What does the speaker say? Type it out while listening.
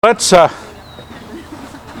Let's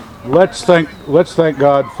thank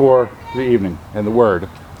God for the evening and the Word.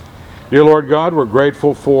 Dear Lord God, we're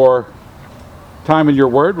grateful for time in your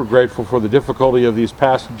Word. We're grateful for the difficulty of these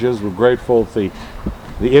passages. We're grateful for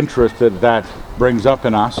the interest that brings up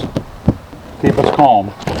in us. Keep us calm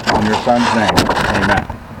in your Son's name. Amen.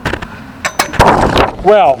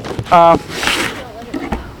 Well,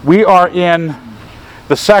 we are in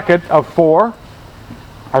the second of four.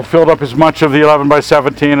 I filled up as much of the 11 by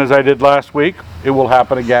 17 as I did last week. It will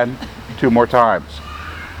happen again 2 more times.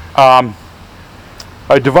 I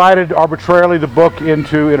divided arbitrarily the book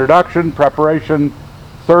into introduction, preparation,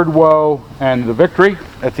 third woe, and the victory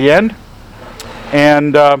at the end.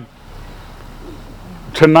 And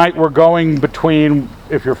tonight we're going between,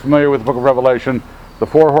 if you're familiar with the book of Revelation, the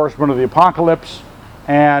 4 horsemen of the apocalypse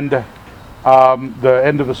and the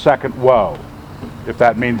end of the second woe, if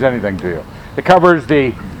that means anything to you. It covers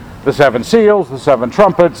the 7 seals, the 7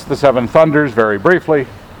 trumpets, the 7 thunders, very briefly,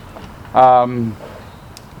 and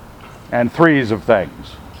threes of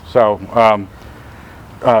things. So I'm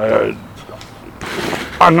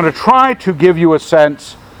going to try to give you a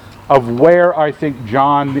sense of where I think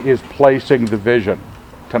John is placing the vision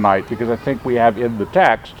tonight, because I think we have in the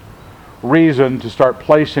text reason to start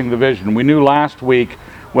placing the vision. We knew last week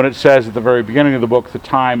when it says at the very beginning of the book, the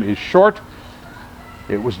time is short.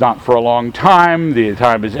 It was not for a long time. The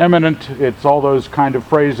time is imminent. It's all those kind of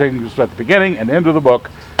phrasings at the beginning and end of the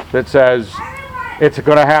book that says it's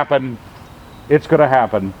going to happen. It's going to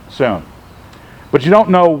happen soon. But you don't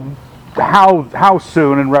know how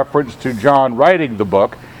soon in reference to John writing the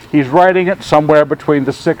book. He's writing it somewhere between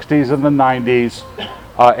the 60s and the 90s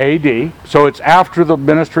AD. So it's after the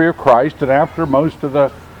ministry of Christ and after most of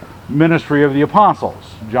the ministry of the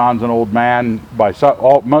apostles. John's an old man by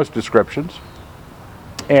most descriptions.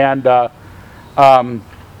 And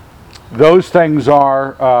those things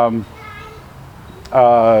are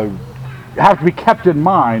have to be kept in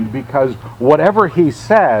mind, because whatever he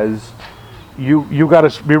says, you got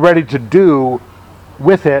to be ready to do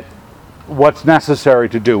with it what's necessary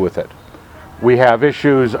to do with it. We have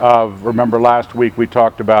issues of, remember last week we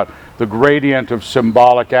talked about the gradient of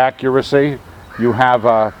symbolic accuracy. You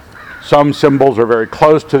have some symbols are very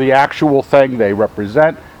close to the actual thing they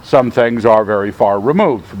represent. Some things are very far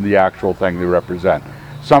removed from the actual thing they represent.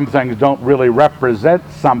 Some things don't really represent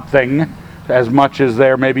something as much as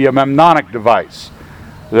they're maybe a mnemonic device.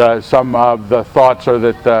 Some of the thoughts are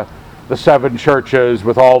that the 7 churches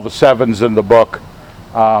with all the 7s in the book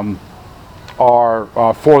are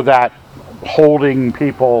for that, holding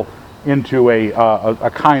people into a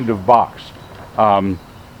kind of box.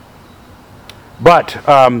 But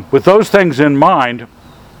with those things in mind,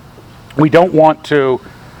 we don't want to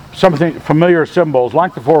something familiar symbols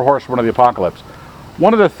like the 4 horsemen of the apocalypse.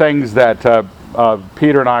 One of the things that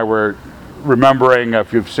Peter and I were remembering,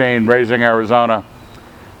 if you've seen Raising Arizona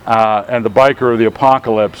and the biker of the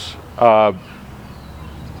apocalypse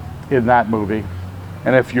in that movie,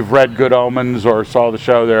 and if you've read Good Omens or saw the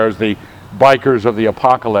show, there's the bikers of the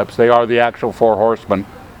apocalypse. They are the actual 4 horsemen.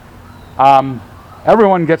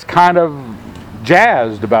 Everyone gets kind of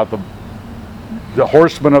jazzed about the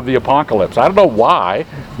horsemen of the apocalypse. I don't know why.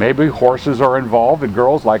 Maybe horses are involved and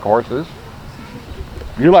girls like horses.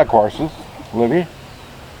 You like horses, Libby.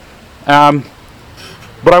 But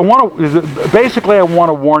I want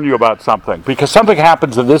to warn you about something, because something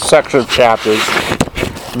happens in this section of chapters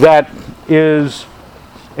that is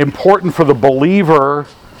important for the believer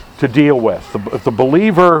to deal with. If the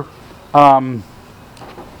believer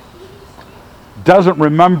doesn't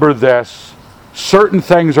remember this, certain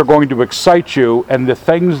things are going to excite you, and the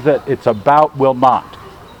things that it's about will not.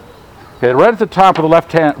 Okay, right at the top of the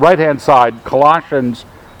right-hand side, Colossians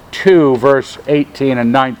 2, verse 18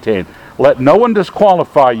 and 19. Let no one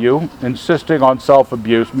disqualify you, insisting on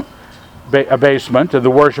self-abasement and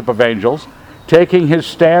the worship of angels, taking his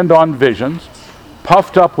stand on visions,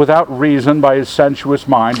 puffed up without reason by his sensuous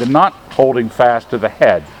mind, and not holding fast to the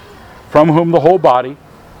head, from whom the whole body,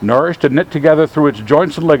 nourished and knit together through its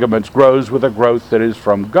joints and ligaments, grows with a growth that is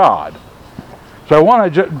from God. So I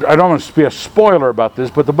don't want to be a spoiler about this,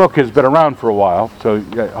 but the book has been around for a while, so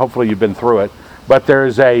hopefully you've been through it. But there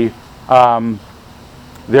is a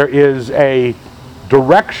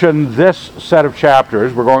direction, this set of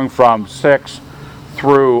chapters, we're going from 6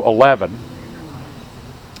 through 11,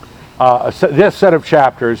 this set of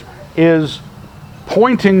chapters is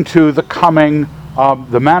pointing to the coming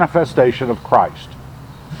of the manifestation of Christ.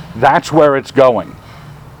 That's where it's going.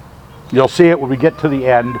 You'll see it when we get to the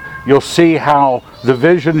end. You'll see how the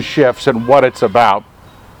vision shifts and what it's about.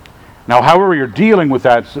 Now, however you're dealing with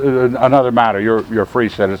that's another matter. You're free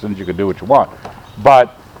citizens. You can do what you want.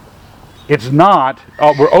 But It's not,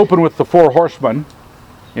 we're open with the four horsemen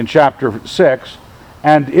in chapter 6,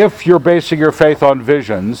 and if you're basing your faith on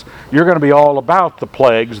visions, you're going to be all about the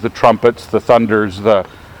plagues, the trumpets, the thunders, the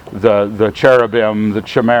cherubim, the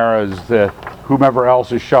chimeras, the whomever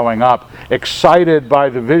else is showing up, excited by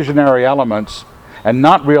the visionary elements, and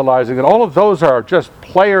not realizing that all of those are just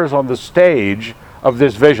players on the stage of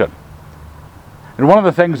this vision. And one of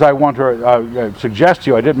the things I want to suggest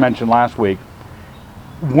to you, I did mention last week,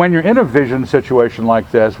 when you're in a vision situation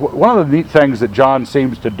like this, one of the neat things that John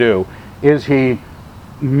seems to do is he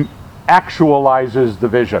actualizes the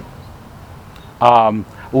vision.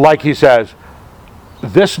 Like he says,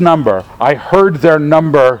 this number, I heard their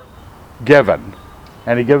number given.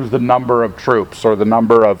 And he gives the number of troops, or the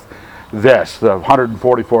number of this, the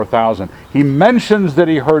 144,000. He mentions that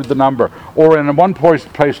he heard the number. Or in one place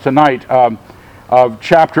tonight, of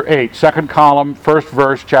chapter 8, second column, first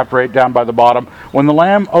verse, chapter 8 down by the bottom. When the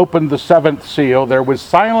Lamb opened the seventh seal, there was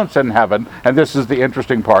silence in heaven, and this is the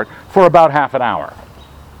interesting part, for about half an hour.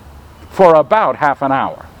 For about half an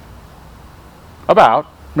hour. About,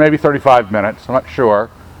 maybe 35 minutes, I'm not sure.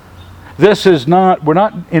 This is not, we're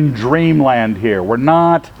not in dreamland here. We're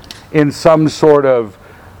not in some sort of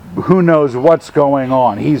who knows what's going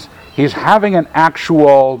on. He's having an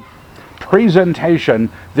actual presentation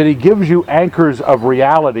that he gives you anchors of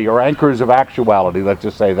reality, or anchors of actuality, let's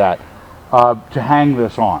just say that, to hang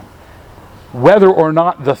this on. Whether or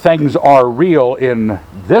not the things are real in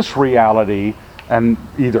this reality, and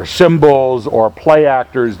either symbols or play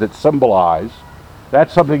actors that symbolize,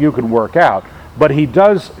 that's something you can work out. But he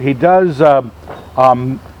does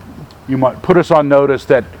you might put us on notice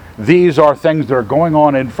that these are things that are going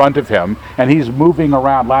on in front of him, and he's moving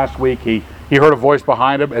around. Last week he heard a voice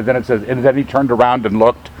behind him, and then it says, and then he turned around and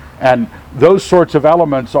looked. And those sorts of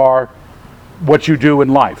elements are what you do in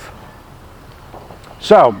life.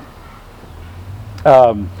 So,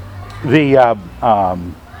 the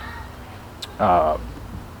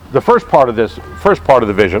first part of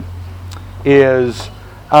the vision is,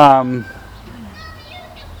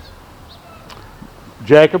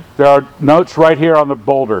 Jacob, there are notes right here on the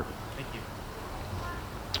boulder. Thank you.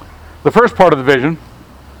 The first part of the vision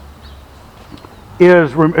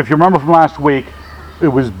is, if you remember from last week, it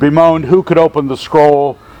was bemoaned who could open the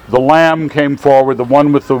scroll. The Lamb came forward, the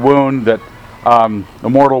one with the wound, the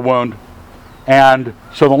mortal wound. And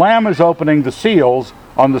so the Lamb is opening the seals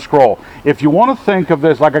on the scroll. If you want to think of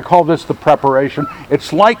this, like I call this the preparation,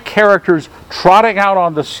 it's like characters trotting out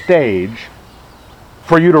on the stage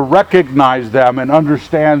for you to recognize them and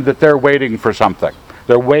understand that they're waiting for something.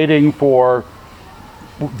 They're waiting for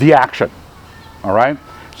the action. All right?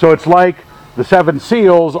 So it's like the seven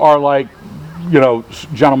seals are like,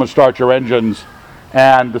 gentlemen, start your engines,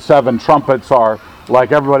 and the seven trumpets are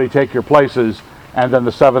like, everybody take your places, and then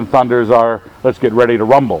the seven thunders are, let's get ready to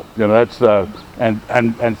rumble. That's the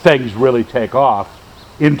and things really take off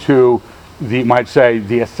into the, might say,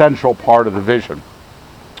 the essential part of the vision.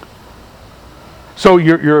 So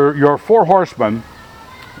your four horsemen.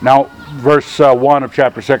 Now, verse 1 of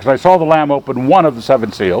chapter 6, and I saw the Lamb open one of the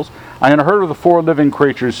seven seals. I heard of the four living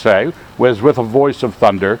creatures say, was with a voice of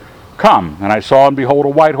thunder, come. And I saw and behold a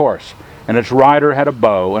white horse, and its rider had a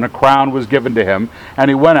bow, and a crown was given to him, and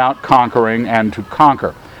he went out conquering and to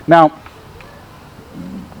conquer. Now,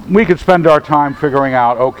 we could spend our time figuring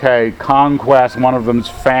out, okay, conquest, one of them's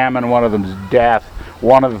famine, one of them's death,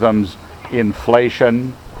 one of them's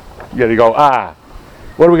inflation. You go,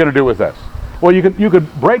 what are we going to do with this? Well, you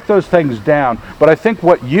could break those things down, but I think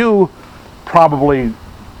what you probably,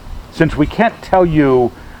 since we can't tell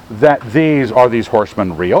you that these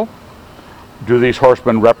horsemen real, do these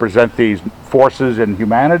horsemen represent these forces in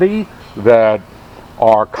humanity that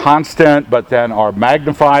are constant but then are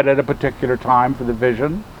magnified at a particular time for the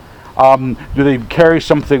vision? Do they carry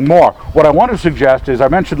something more? What I want to suggest is, I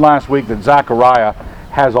mentioned last week that Zechariah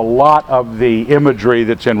has a lot of the imagery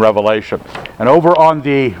that's in Revelation. And over on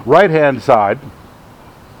the right-hand side,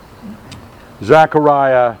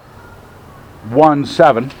 Zechariah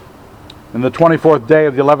 1:7, in the 24th day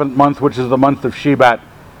of the 11th month, which is the month of Shebat,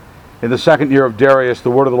 in the second year of Darius,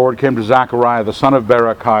 the word of the Lord came to Zechariah, the son of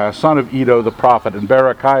Berechiah, son of Iddo the prophet. And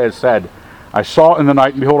Berechiah said, I saw in the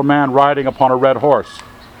night, and behold, a man riding upon a red horse.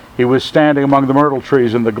 He was standing among the myrtle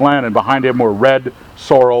trees in the glen, and behind him were red,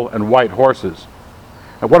 sorrel, and white horses.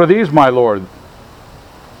 And what are these, my Lord?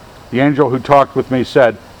 The angel who talked with me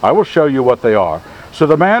said, I will show you what they are. So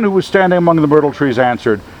the man who was standing among the myrtle trees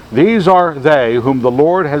answered, These are they whom the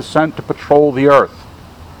Lord has sent to patrol the earth.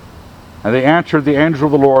 And they answered the angel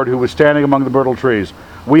of the Lord who was standing among the myrtle trees,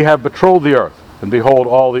 We have patrolled the earth, and behold,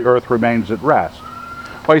 all the earth remains at rest.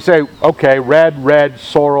 Well, you say, okay, red,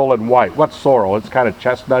 sorrel, and white. What's sorrel? It's kind of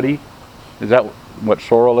chestnutty. Is that what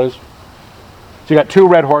sorrel is? So you got two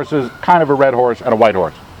red horses, kind of a red horse and a white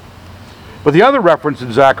horse. But the other reference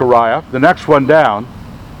in Zechariah, the next one down,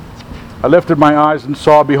 I lifted my eyes and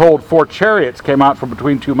saw, behold, 4 chariots came out from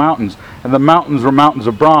between 2 mountains, and the mountains were mountains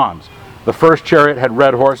of bronze. The first chariot had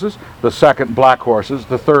red horses, the second black horses,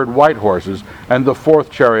 the third white horses, and the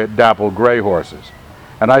fourth chariot dappled gray horses.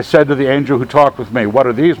 And I said to the angel who talked with me, what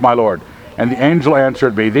are these, my Lord? And the angel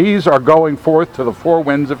answered me, these are going forth to the 4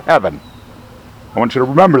 winds of heaven. I want you to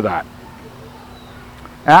remember that.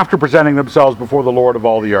 After presenting themselves before the Lord of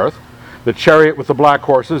all the earth, the chariot with the black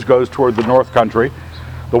horses goes toward the north country,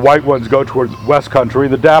 the white ones go toward the west country,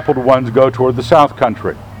 the dappled ones go toward the south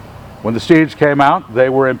country. When the steeds came out, they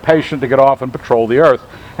were impatient to get off and patrol the earth.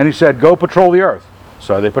 And he said, go patrol the earth.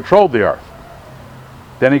 So they patrolled the earth.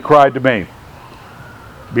 Then he cried to me,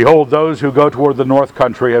 behold, those who go toward the north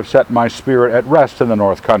country have set my spirit at rest in the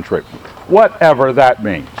north country. Whatever that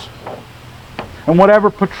means. And whatever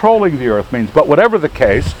patrolling the earth means. But whatever the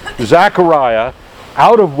case, Zechariah,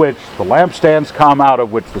 out of which the lampstands come, out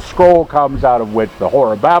of which the scroll comes, out of which the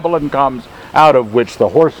Whore of Babylon comes, out of which the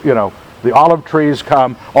the olive trees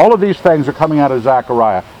come. All of these things are coming out of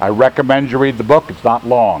Zechariah. I recommend you read the book. It's not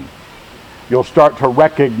long. You'll start to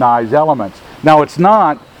recognize elements. Now, it's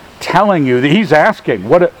not telling you that he's asking,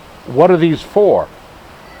 what are these for?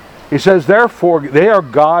 He says, therefore, they are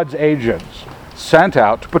God's agents sent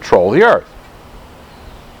out to patrol the earth.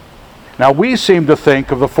 Now, we seem to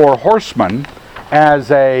think of the 4 horsemen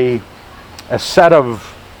as a set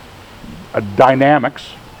of dynamics,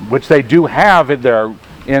 which they do have in their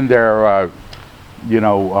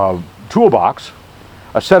toolbox,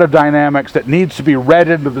 a set of dynamics that needs to be read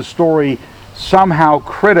into the story somehow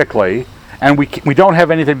critically, and we don't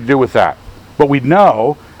have anything to do with that. But we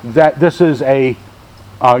know that this is you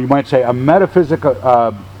might say, a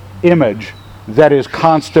metaphysical image that is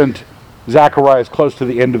constant. Zechariah is close to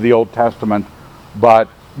the end of the Old Testament, but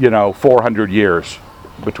 400 years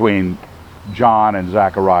between John and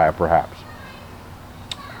Zechariah, perhaps.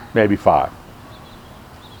 Maybe 5.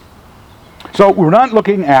 So we're not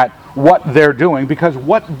looking at what they're doing, because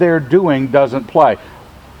what they're doing doesn't play.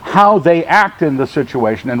 How they act in the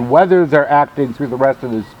situation and whether they're acting through the rest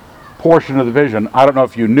of this portion of the vision, I don't know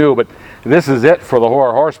if you knew, but this is it for the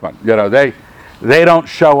horsemen. They don't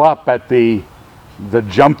show up at the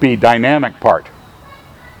jumpy dynamic part.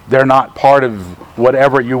 They're not part of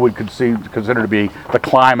whatever you would consider to be the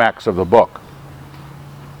climax of the book.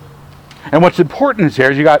 And what's important is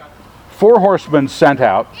here is you got 4 horsemen sent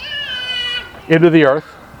out into the earth.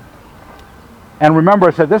 And remember,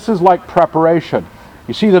 I said this is like preparation.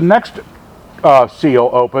 You see the next seal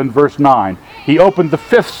opened, verse 9. He opened the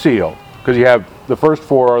 5th seal, because you have the first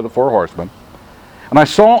 4 are the 4 horsemen. And I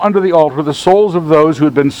saw under the altar the souls of those who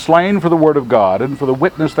had been slain for the word of God and for the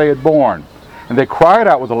witness they had borne. And they cried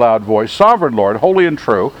out with a loud voice, Sovereign Lord, holy and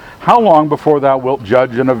true, how long before thou wilt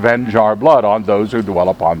judge and avenge our blood on those who dwell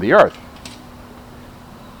upon the earth?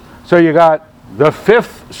 So you got the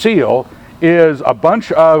 5th seal is a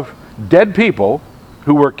bunch of dead people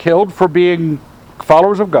who were killed for being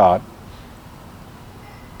followers of God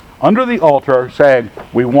under the altar saying,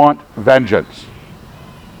 we want vengeance.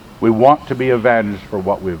 We want to be avenged for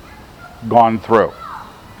what we've gone through.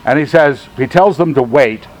 And he tells them to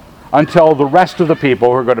wait until the rest of the people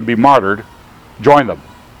who are going to be martyred join them.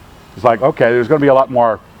 It's like, okay, there's going to be a lot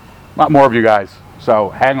more of you guys, so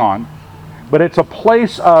hang on. But it's a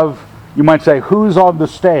place of, you might say, who's on the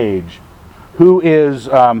stage, who is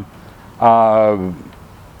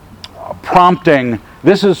prompting.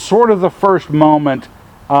 This is sort of the first moment.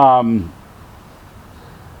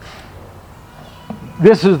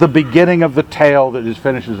 This is the beginning of the tale that just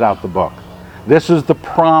finishes out the book. This is the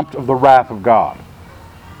prompt of the wrath of God.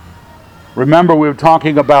 Remember, we were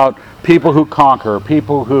talking about people who conquer,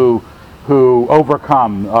 people who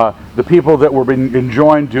overcome, the people that were being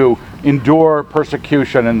enjoined to endure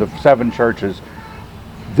persecution in the 7 churches.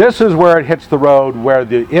 This is where it hits the road, where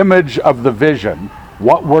the image of the vision,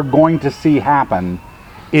 what we're going to see happen,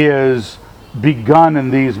 is begun in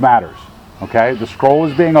these matters. Okay? The scroll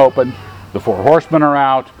is being opened, the 4 horsemen are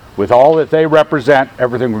out, with all that they represent,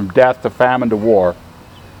 everything from death to famine to war.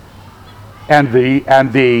 And we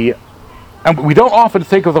don't often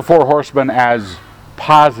think of the 4 horsemen as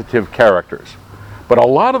positive characters. But a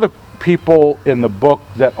lot of the people in the book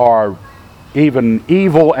that are even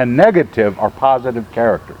evil and negative are positive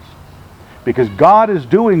characters. Because God is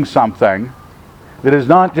doing something that is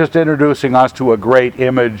not just introducing us to a great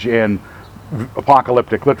image in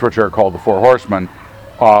apocalyptic literature called the 4 horsemen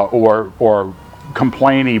or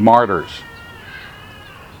complainy martyrs.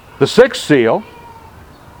 The sixth seal,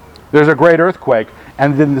 there's a great earthquake,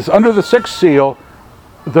 and then under the sixth seal,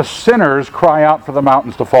 the sinners cry out for the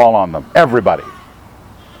mountains to fall on them. Everybody.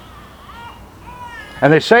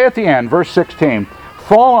 And they say at the end, verse 16,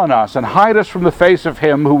 "Fall on us and hide us from the face of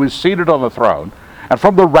him who is seated on the throne, and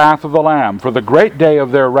from the wrath of the Lamb, for the great day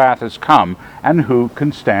of their wrath is come, and who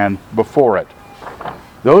can stand before it?"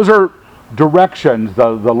 Those are directions. The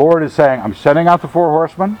Lord is saying, I'm sending out the four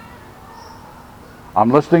horsemen. I'm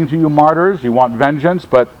listening to you martyrs. You want vengeance,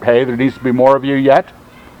 but hey, there needs to be more of you yet.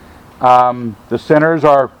 The sinners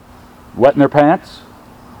are wetting their pants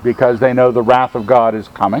because they know the wrath of God is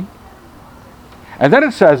coming. And then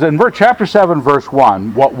it says in chapter 7, verse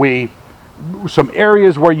 1, some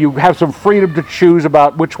areas where you have some freedom to choose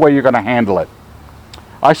about which way you're going to handle it.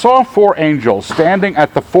 "I saw four angels standing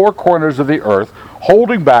at the four corners of the earth,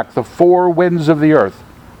 holding back the four winds of the earth."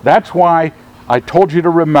 That's why I told you to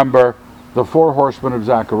remember the four horsemen of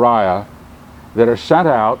Zechariah that are sent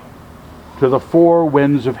out to the four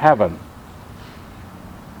winds of heaven.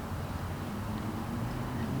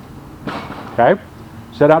 Okay?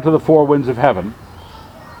 Sent out to the four winds of heaven.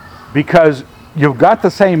 Because you've got the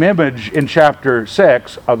same image in chapter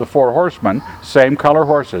 6 of the four horsemen, same color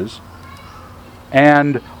horses.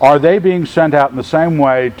 And are they being sent out in the same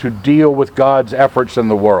way to deal with God's efforts in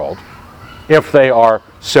the world? If they are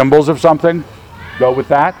symbols of something, go with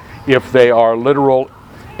that. If they are literal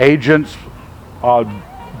agents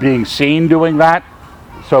being seen doing that,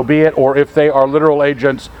 so be it. Or if they are literal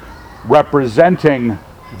agents representing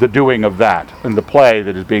the doing of that in the play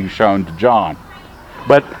that is being shown to John.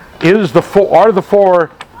 But are the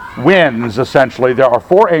four winds, essentially, there are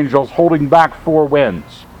four angels holding back four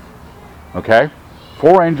winds. Okay?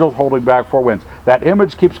 Four angels holding back four winds. That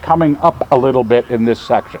image keeps coming up a little bit in this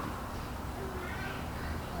section.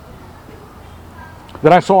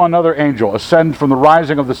 Then I saw another angel ascend from the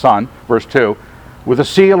rising of the sun, verse 2, with a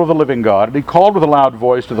seal of the living God, and he called with a loud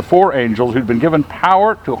voice to the four angels who'd been given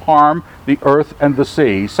power to harm the earth and the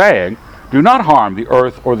sea, saying, "Do not harm the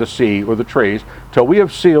earth or the sea or the trees, till we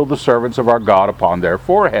have sealed the servants of our God upon their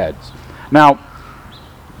foreheads." Now,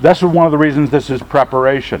 this is one of the reasons this is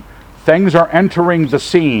preparation. Things are entering the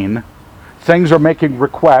scene. Things are making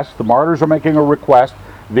requests. The martyrs are making a request.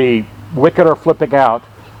 The wicked are flipping out.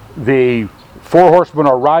 The four horsemen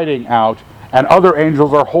are riding out. And other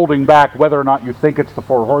angels are holding back, whether or not you think it's the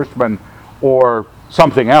four horsemen or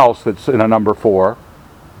something else that's in a number 4.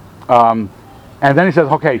 And then he says,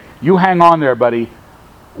 okay, you hang on there, buddy.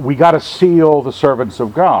 We got to seal the servants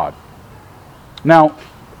of God. Now,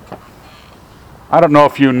 I don't know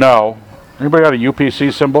if you know, anybody got a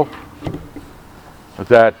UPC symbol?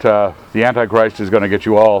 That the Antichrist is going to get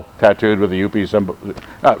you all tattooed with a UP symbol,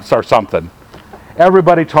 or something.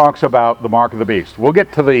 Everybody talks about the mark of the beast. We'll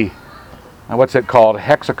get to the, what's it called?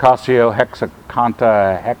 Hexacosio,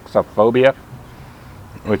 hexaconta, hexaphobia,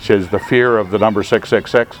 which is the fear of the number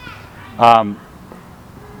 666.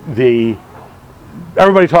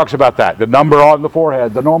 Everybody talks about that. The number on the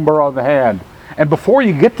forehead, the number on the hand. And before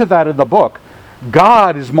you get to that in the book,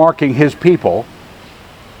 God is marking his people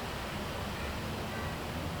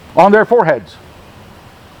on their foreheads.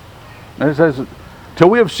 And it says, till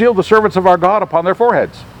we have sealed the servants of our God upon their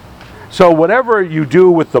foreheads. So whatever you do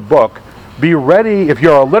with the book, be ready, if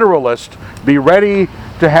you're a literalist, be ready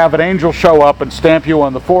to have an angel show up and stamp you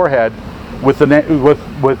on the forehead with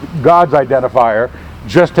God's identifier,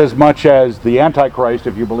 just as much as the Antichrist,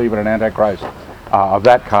 if you believe in an Antichrist of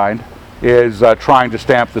that kind, is trying to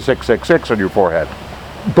stamp the 666 on your forehead.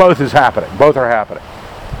 Both is happening. Both are happening.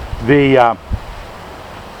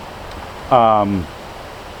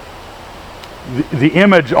 The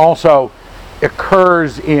image also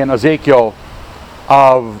occurs in Ezekiel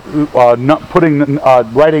of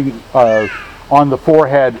writing on the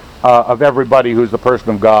forehead of everybody who's the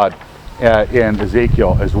person of God in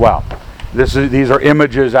Ezekiel as well. These are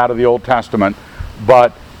images out of the Old Testament,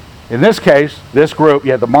 but in this case, this group,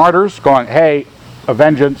 you had the martyrs going, hey, a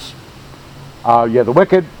vengeance. You had the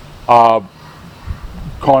wicked calling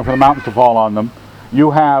for the mountains to fall on them.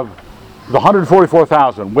 You have the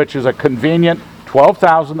 144,000, which is a convenient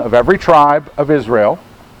 12,000 of every tribe of Israel.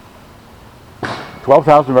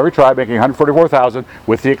 12,000 of every tribe, making 144,000,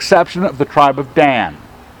 with the exception of the tribe of Dan.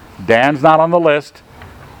 Dan's not on the list.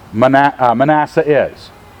 Manasseh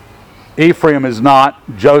is. Ephraim is not.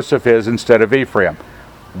 Joseph is instead of Ephraim.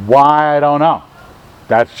 Why, I don't know.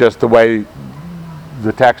 That's just the way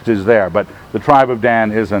the text is there. But the tribe of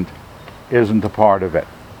Dan isn't a part of it.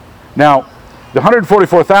 Now, the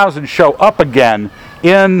 144,000 show up again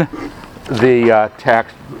in the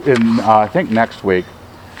text in, I think, next week.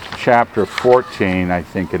 Chapter 14, I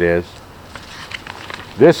think it is.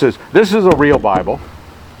 This is a real Bible.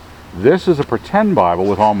 This is a pretend Bible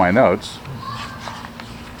with all my notes.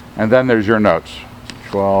 And then there's your notes.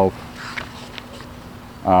 12,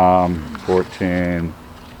 14.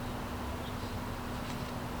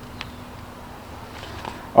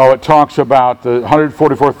 Oh, it talks about the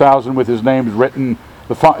 144,000 with his name written,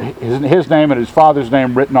 his name and his father's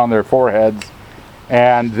name written on their foreheads.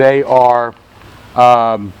 And they are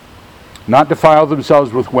not defile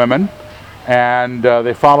themselves with women. And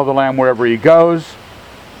they follow the Lamb wherever he goes.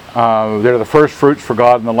 They're the first fruits for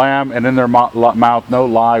God and the Lamb, and in their mouth no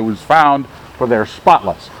lie was found, for they're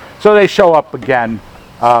spotless. So they show up again,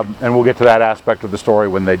 and we'll get to that aspect of the story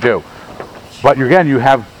when they do. But again, you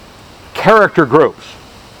have character groups.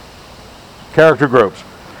 Character groups.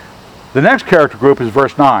 The next character group is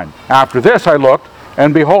verse 9. After this I looked,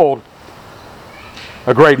 and behold,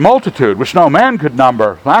 a great multitude, which no man could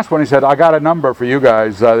number. Last one he said, I got a number for you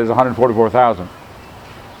guys. There's 144,000.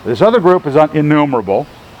 This other group is innumerable,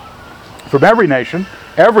 from every nation,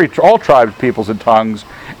 all tribes, peoples, and tongues,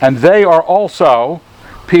 and they are also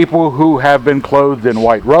people who have been clothed in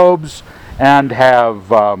white robes and have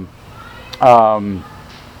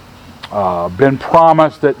been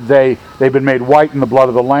promised that they've been made white in the blood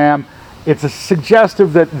of the Lamb. It's a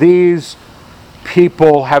suggestive that these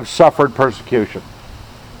people have suffered persecution.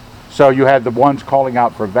 So you had the ones calling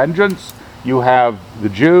out for vengeance, you have the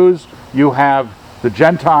Jews, you have the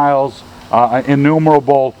Gentiles,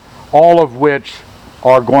 innumerable, all of which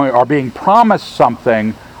are being promised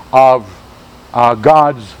something of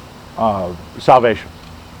God's salvation.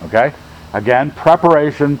 Okay? Again,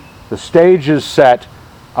 preparation, the stage is set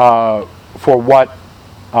for what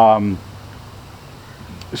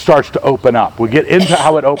starts to open up. We'll get into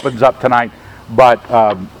how it opens up tonight, but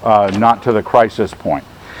not to the crisis point.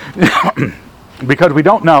 Because we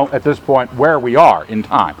don't know at this point where we are in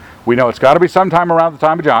time. We know it's got to be sometime around the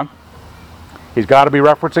time of John. He's got to be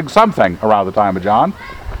referencing something around the time of John.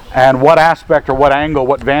 And what aspect or what angle,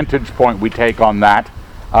 what vantage point we take on that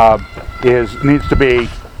needs to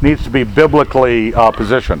be biblically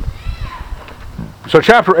positioned. So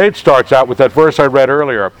chapter 8 starts out with that verse I read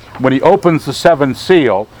earlier. When he opens the seventh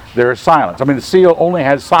seal, there is silence. I mean, the seal only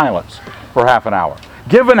has silence for half an hour.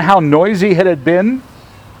 Given how noisy it had been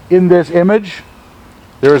in this image,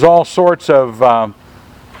 there's all sorts of...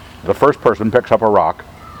 the first person picks up a rock.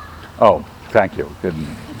 Oh, thank you.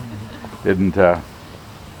 Didn't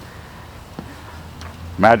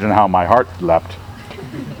imagine how my heart leapt.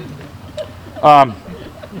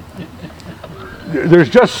 There's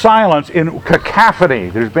just silence in cacophony.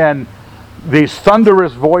 There's been these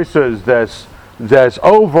thunderous voices, this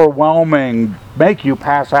overwhelming, make you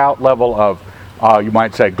pass out level of, you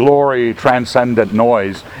might say, glory, transcendent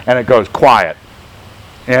noise, and it goes quiet.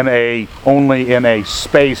 Only in a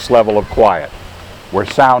space level of quiet, where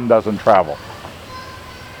sound doesn't travel.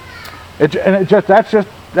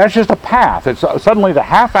 That's just a path. It's suddenly the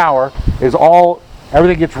half hour is all.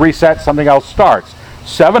 Everything gets reset. Something else starts.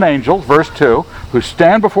 7 angels, verse 2, who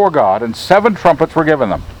stand before God, and 7 trumpets were given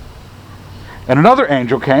them. And another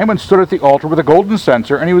angel came and stood at the altar with a golden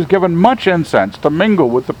censer, and he was given much incense to mingle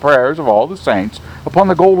with the prayers of all the saints upon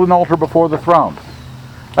the golden altar before the throne.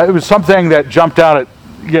 It was something that jumped out at.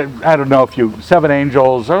 I don't know if 7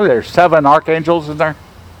 angels. Oh, there's 7 archangels in there.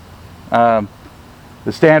 The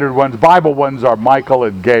standard ones, Bible ones, are Michael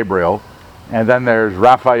and Gabriel, and then there's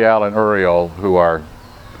Raphael and Uriel,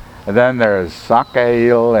 and then there's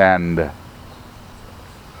Sakael and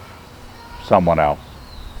someone else.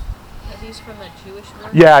 Are these from the Jewish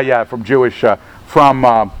version? Yeah, from Jewish, I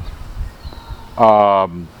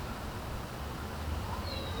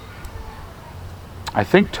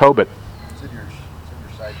think Tobit. It's in your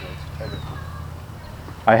side notes.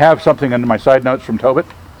 I have something in my side notes from Tobit.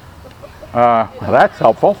 Well, that's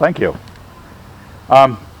helpful. Thank you.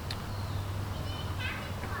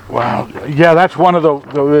 Wow. Yeah, that's one of the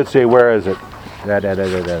let's see, where is it?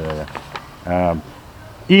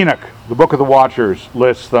 Enoch, the Book of the Watchers,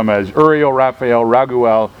 lists them as Uriel, Raphael,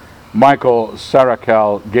 Raguel, Michael,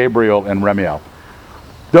 Sarakel, Gabriel, and Remiel.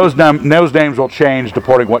 Those names will change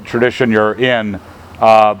depending what tradition you're in.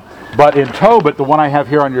 But in Tobit, the one I have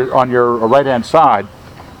here on your right-hand side,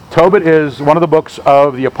 Tobit is one of the books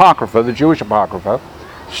of the Apocrypha, the Jewish Apocrypha,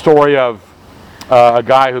 story of a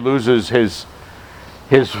guy who loses his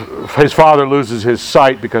father loses his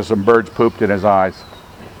sight because some birds pooped in his eyes,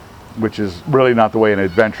 which is really not the way an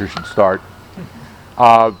adventure should start.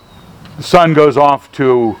 The son goes off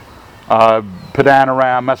to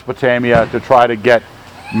Padanaram, Mesopotamia, to try to get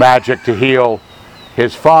magic to heal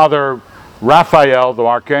his father. Raphael, the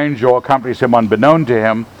archangel, accompanies him unbeknown to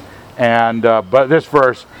him, And but this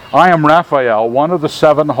verse, I am Raphael, one of the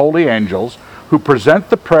 7 holy angels, who present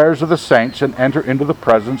the prayers of the saints and enter into the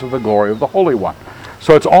presence of the glory of the Holy One.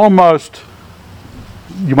 So it's almost,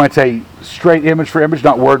 you might say, straight image for image,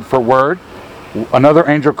 not word for word. Another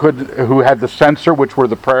angel who had the censer, which were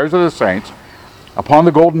the prayers of the saints, upon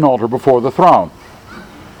the golden altar before the throne.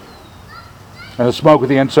 And the smoke of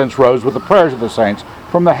the incense rose with the prayers of the saints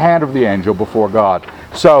from the hand of the angel before God.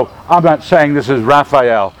 So I'm not saying this is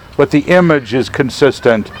Raphael, but the image is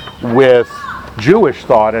consistent with Jewish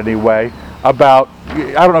thought anyway about,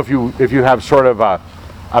 I don't know if you have sort of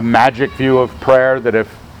a magic view of prayer, that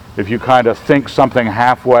if you kind of think something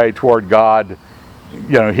halfway toward God,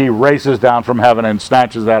 he races down from heaven and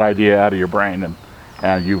snatches that idea out of your brain,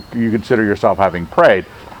 and you consider yourself having prayed.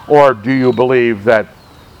 Or do you believe that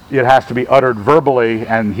it has to be uttered verbally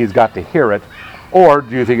and he's got to hear it? Or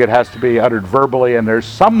do you think it has to be uttered verbally and there's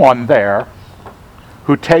someone there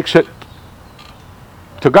who takes it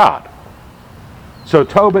to God? So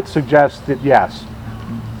Tobit suggests that yes.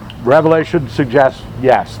 Revelation suggests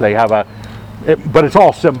yes. They have but it's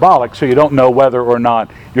all symbolic, so you don't know whether or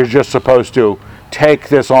not you're just supposed to take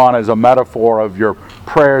this on as a metaphor of your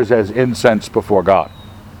prayers as incense before God.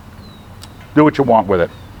 Do what you want with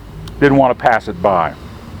it. Didn't want to pass it by.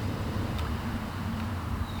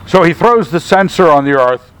 So he throws the censer on the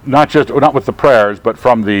earth, not with the prayers, but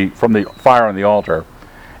from the fire on the altar.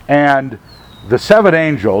 And the 7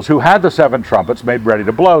 angels who had the 7 trumpets made ready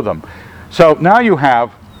to blow them. So now you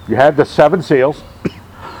had the 7 seals,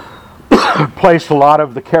 placed a lot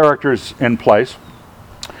of the characters in place.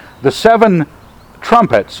 The 7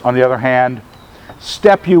 trumpets, on the other hand,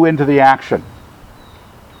 step you into the action.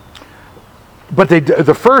 But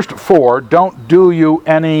the first 4 don't do you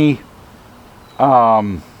any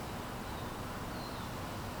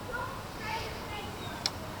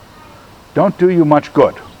don't do you much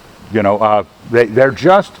good. They're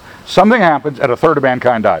just, something happens and a third of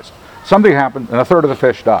mankind dies. Something happens and a third of the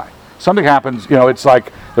fish die. Something happens, it's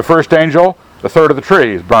like the first angel, a third of the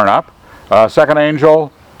trees burn up. Second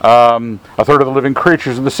angel, a third of the living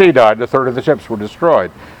creatures in the sea died. A third of the ships were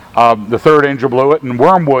destroyed. The third angel blew it, and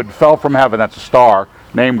wormwood fell from heaven. That's a star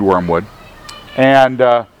named wormwood. And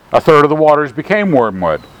a third of the waters became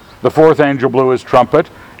wormwood. The fourth angel blew his trumpet,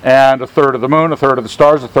 and a third of the moon, a third of the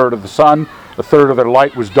stars, a third of the sun, a third of their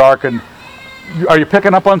light was darkened. Are you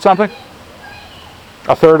picking up on something?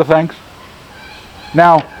 A third of things?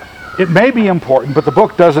 Now, it may be important, but the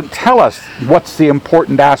book doesn't tell us what's the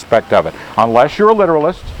important aspect of it. Unless you're a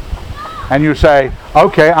literalist, and you say,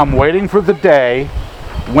 okay, I'm waiting for the day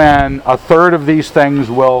when a third of these things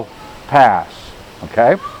will pass.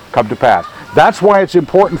 Okay? Come to pass. That's why it's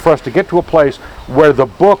important for us to get to a place where the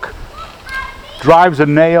book drives a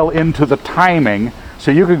nail into the timing, so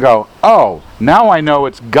you can go, oh, now I know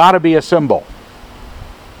it's got to be a symbol.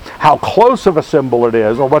 How close of a symbol it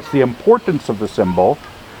is, or what's the importance of the symbol.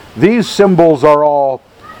 These symbols are all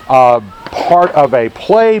part of a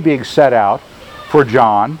play being set out for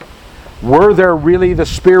John. Were there really the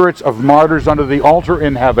spirits of martyrs under the altar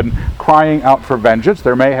in heaven crying out for vengeance?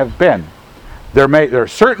 There may have been. There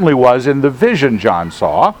certainly was in the vision John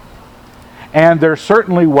saw. And there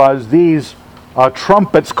certainly was these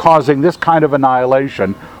trumpets causing this kind of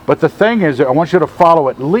annihilation. But the thing is, I want you to follow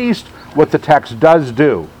at least what the text does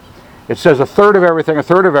do. It says a third of everything, a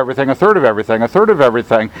third of everything, a third of everything, a third of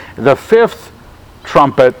everything. The 5th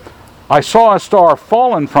trumpet, I saw a star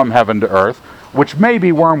fallen from heaven to earth, which may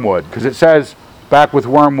be wormwood, because it says back with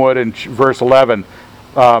wormwood in verse 11,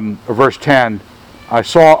 verse 10, I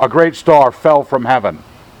saw a great star fell from heaven.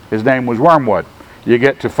 His name was wormwood. You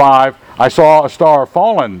get to 5, I saw a star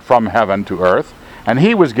fallen from heaven to earth, and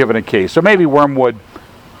he was given a key. So maybe wormwood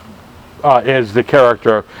is the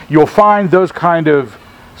character. You'll find those kind of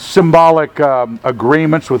symbolic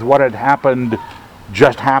agreements with what had happened,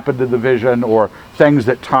 just happened in the vision, or things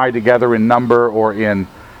that tie together in number or in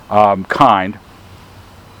kind.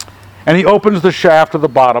 And he opens the shaft of the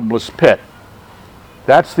bottomless pit.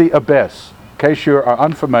 That's the abyss. In case you are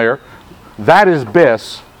unfamiliar, that is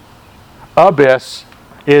abyss. Abyss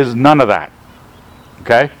is none of that.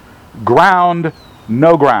 Okay? Ground,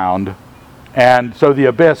 no ground. And so the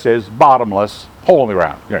abyss is bottomless, hole in the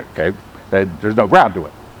ground. Okay? There's no ground to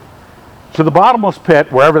it. So the bottomless pit,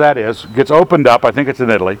 wherever that is, gets opened up. I think it's in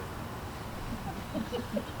Italy.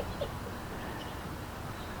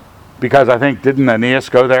 Because I think, didn't Aeneas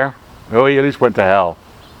go there? Oh, he at least went to hell.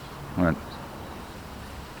 Right.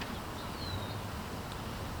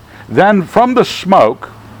 Then from the smoke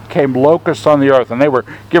came locusts on the earth, and they were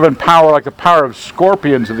given power like the power of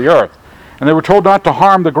scorpions of the earth. And they were told not to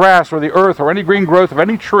harm the grass or the earth or any green growth of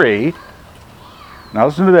any tree. Now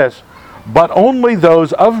listen to this. But only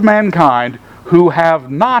those of mankind who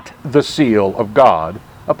have not the seal of God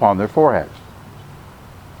upon their foreheads.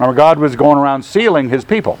 Remember, God was going around sealing his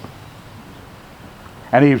people.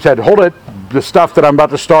 And he said, hold it, the stuff that I'm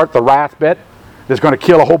about to start, the wrath bit, that's going to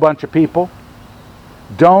kill a whole bunch of people,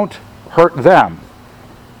 don't hurt them.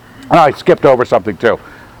 And I skipped over something too.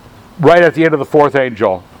 Right at the end of the fourth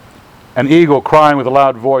angel, an eagle crying with a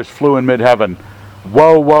loud voice flew in mid-heaven,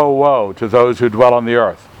 woe, woe, woe to those who dwell on the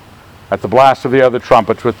earth, at the blast of the other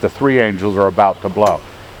trumpets which the three angels are about to blow.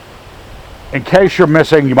 In case you're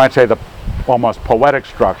missing, you might say, the almost poetic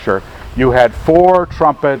structure, you had four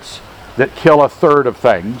trumpets that kill a third of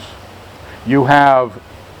things. You have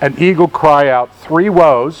an eagle cry out three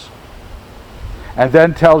woes, and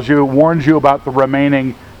then warns you about the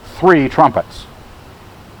remaining three trumpets.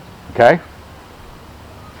 Okay?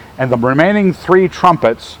 And the remaining three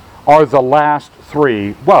trumpets are the last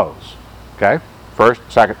three woes. Okay? First,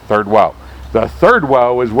 second, third woe. The third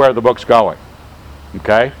woe is where the book's going.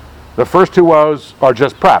 Okay? The first two woes are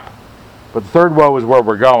just prep. But the third woe is where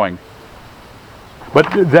we're going. But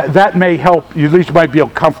that may help. You at least might feel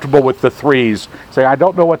comfortable with the threes. Say, I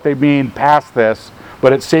don't know what they mean past this,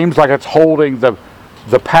 but it seems like it's holding the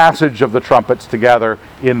passage of the trumpets together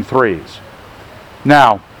in threes.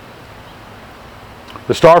 Now,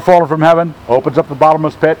 the star fallen from heaven opens up the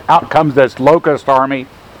bottomless pit. Out comes this locust army,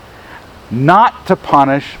 not to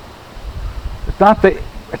punish. It's not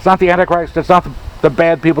the Antichrist. It's not the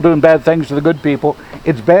bad people doing bad things to the good people.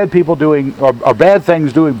 It's bad people doing or bad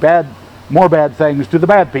things doing more bad things to the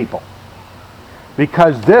bad people.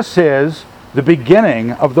 Because this is the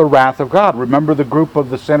beginning of the wrath of God. Remember the group of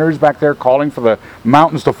the sinners back there calling for the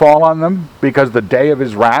mountains to fall on them because the day of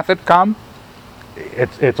his wrath had come?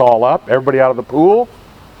 It's all up. Everybody out of the pool.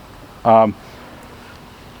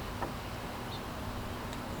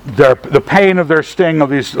 The pain of their sting of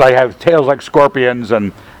these, they have tails like scorpions,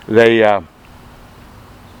 and they have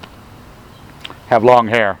long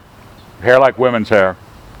hair like women's hair,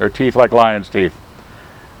 their teeth like lion's teeth.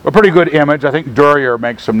 A pretty good image. I think Durer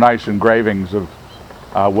makes some nice engravings of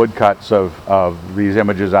woodcuts of these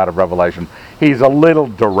images out of Revelation. He's a little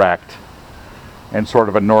direct in sort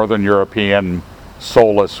of a Northern European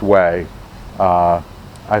soulless way.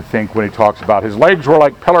 I think when he talks about his legs were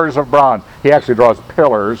like pillars of bronze, he actually draws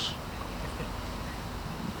pillars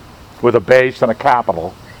with a base and a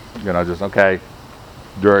capital. Just, okay,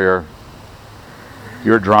 Durer,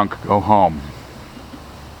 you're drunk, go home.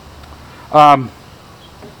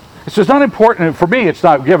 It's just not important, for me it's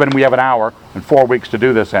not, given we have an hour and 4 weeks to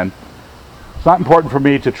do this in, it's not important for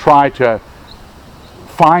me to try to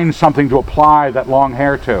find something to apply that long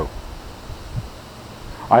hair to.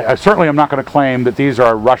 I certainly am not going to claim that these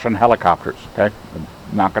are Russian helicopters, okay? I'm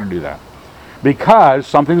not going to do that. Because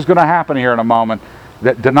something's going to happen here in a moment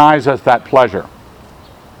that denies us that pleasure.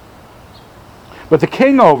 But the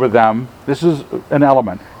king over them, this is an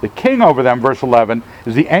element, the king over them, verse 11,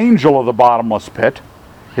 is the angel of the bottomless pit.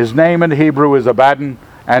 His name in Hebrew is Abaddon,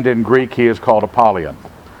 and in Greek he is called Apollyon.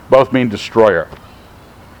 Both mean destroyer.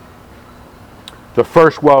 The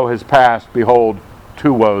first woe has passed, behold,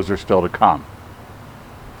 two woes are still to come.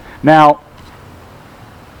 Now,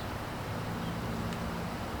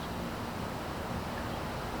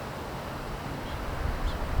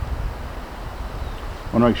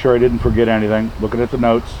 I want to make sure I didn't forget anything. Looking at the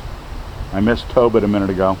notes, I missed Tobit a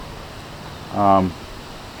minute ago.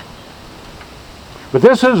 But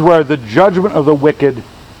this is where the judgment of the wicked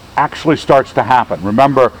actually starts to happen.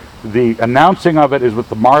 Remember, the announcing of it is with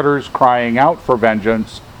the martyrs crying out for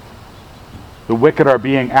vengeance. The wicked are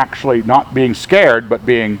being actually not being scared, but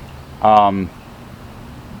being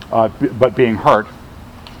hurt.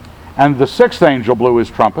 And the sixth angel blew his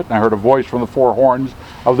trumpet, and I heard a voice from the four horns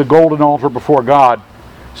of the golden altar before God,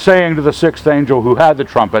 saying to the sixth angel who had the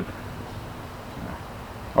trumpet,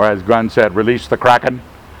 or as Gunn said, release the kraken,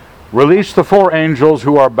 release the four angels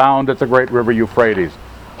who are bound at the great river Euphrates.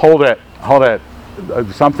 Hold it.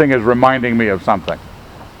 Something is reminding me of something,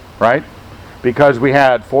 right? Because we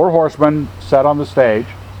had four horsemen set on the stage.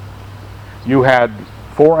 You had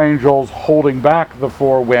four angels holding back the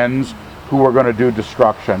four winds who were going to do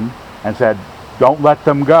destruction, and said, don't let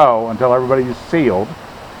them go until everybody is sealed.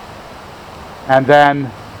 And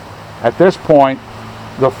then at this point,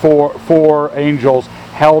 the four angels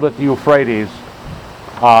held at the Euphrates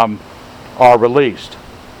are released.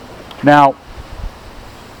 Now,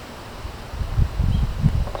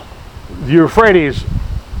 the Euphrates,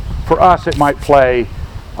 for us, it might play,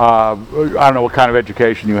 I don't know what kind of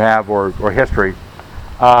education you have or history,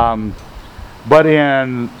 but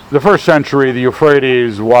in the first century, the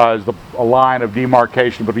Euphrates was a line of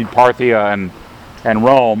demarcation between Parthia and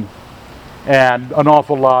Rome, and an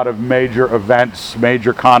awful lot of major events,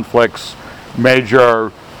 major conflicts,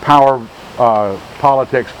 major power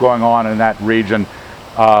politics going on in that region.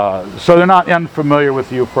 So they're not unfamiliar with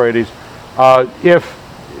the Euphrates. It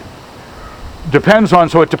depends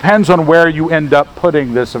on where you end up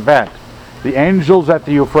putting this event. The angels at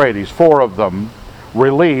the Euphrates, 4 of them,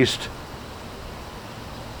 released,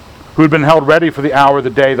 who'd been held ready for the hour, the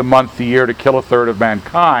day, the month, the year to kill a third of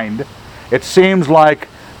mankind. It seems like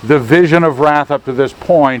the vision of wrath up to this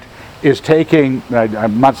point is taking,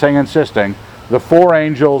 I'm not saying insisting, the 4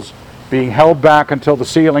 angels being held back until the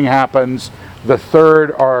sealing happens. The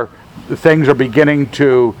third things are beginning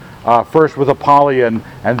to, first with Apollyon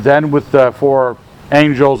and then with the 4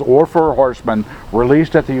 angels or 4 horsemen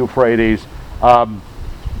released at the Euphrates,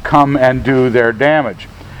 come and do their damage.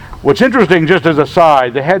 What's interesting, just as a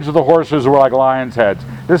side, the heads of the horses were like lions' heads.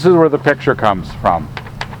 This is where the picture comes from.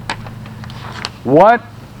 What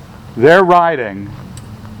they're riding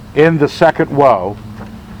in the second woe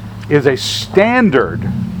is a standard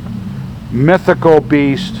mythical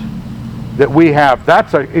beast that we have.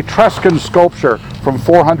 That's a Etruscan sculpture from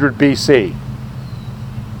 400 BC.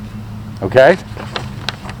 Okay?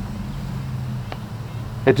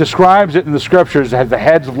 It describes it in the scriptures as the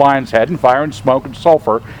heads of lions' head, and fire and smoke and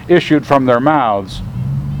sulfur issued from their mouths.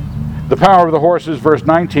 The power of the horses, verse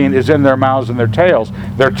 19, is in their mouths and their tails.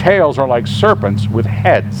 Their tails are like serpents with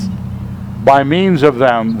heads. By means of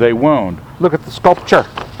them they wound. Look at the sculpture.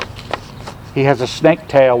 He has a snake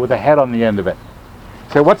tail with a head on the end of it.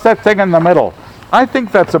 Say, what's that thing in the middle? I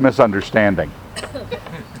think that's a misunderstanding.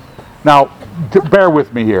 Now, bear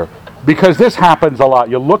with me here, because this happens a lot.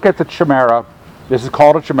 You look at the chimera. This is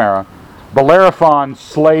called a chimera. Bellerophon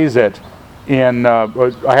slays it in,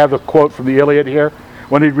 I have the quote from the Iliad here.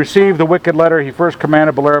 When he received the wicked letter, he first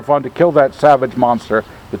commanded Bellerophon to kill that savage monster,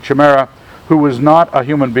 the chimera, who was not a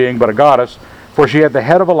human being but a goddess, for she had the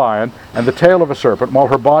head of a lion and the tail of a serpent, while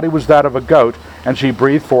her body was that of a goat, and she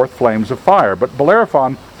breathed forth flames of fire. But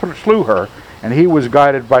Bellerophon slew her, and he was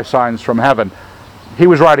guided by signs from heaven. He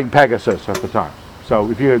was riding Pegasus at the time.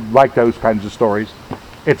 So if you like those kinds of stories,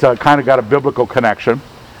 it's kind of got a biblical connection.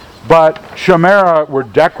 But chimera were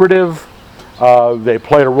decorative. They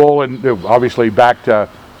played a role in, obviously back to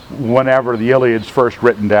whenever the Iliad's first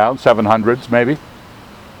written down, 700s maybe,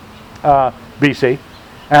 BC.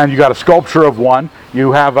 And you got a sculpture of one.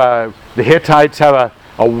 You have the Hittites have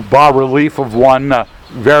a bas-relief of one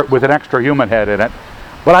with an extra human head in it.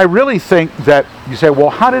 But I really think that you say,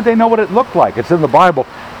 well, how did they know what it looked like? It's in the Bible.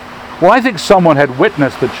 Well, I think someone had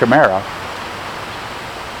witnessed the chimera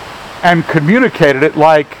and communicated it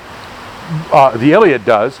like the Iliad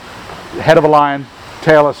does. Head of a lion,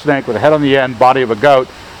 tail of a snake with a head on the end, body of a goat.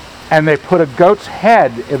 And they put a goat's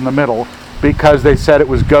head in the middle because they said it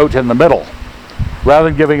was goat in the middle. Rather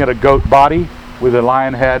than giving it a goat body with a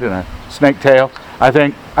lion head and a snake tail, I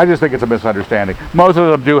just think it's a misunderstanding. Most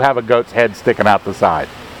of them do have a goat's head sticking out the side.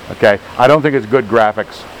 Okay? I don't think it's good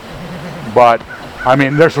graphics. But, I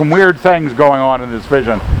mean, there's some weird things going on in this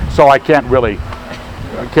vision, so I can't really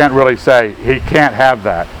say he can't have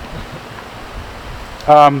that.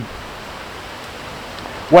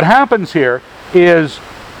 What happens here is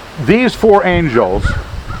these 4 angels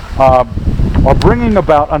are bringing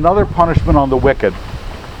about another punishment on the wicked.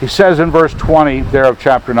 He says in verse 20 there of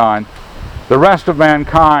chapter 9, the rest of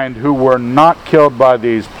mankind who were not killed by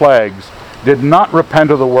these plagues did not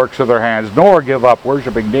repent of the works of their hands, nor give up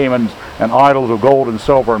worshiping demons and idols of gold and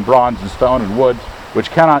silver and bronze and stone and wood, which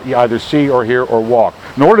cannot either see or hear or walk.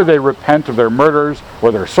 Nor do they repent of their murders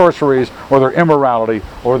or their sorceries or their immorality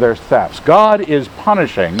or their thefts. God is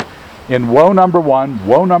punishing in woe number 1,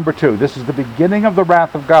 woe number 2. This is the beginning of the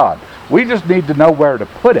wrath of God. We just need to know where to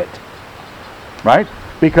put it, right?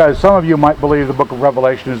 Because some of you might believe the book of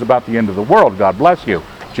Revelation is about the end of the world. God bless you.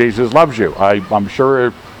 Jesus loves you. I'm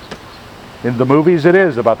sure in the movies it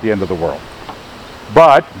is about the end of the world.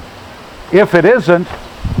 But if it isn't,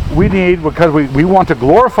 we need, because we want to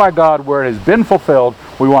glorify God where it has been fulfilled,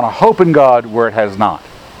 we want to hope in God where it has not.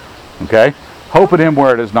 Okay? Hope in Him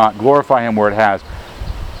where it is not, glorify Him where it has.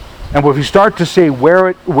 And if you start to see where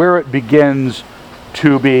it begins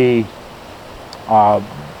to be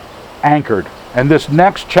anchored, and this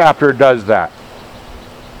next chapter does that.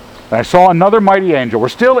 And I saw another mighty angel. We're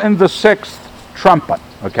still in the 6th trumpet,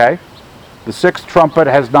 okay? The 6th trumpet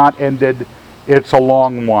has not ended. It's a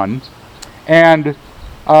long one. And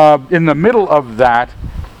in the middle of that,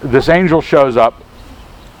 this angel shows up,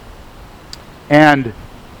 and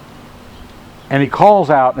he calls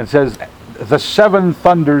out and says, the 7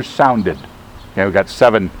 thunders sounded. Okay, we've got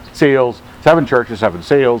 7 seals, 7 churches, 7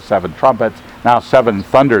 seals, 7 trumpets, now 7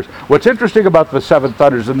 thunders. What's interesting about the 7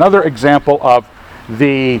 thunders, another example of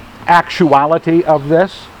the actuality of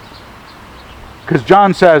this, because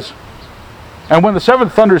John says, and when the 7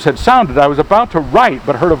 thunders had sounded, I was about to write,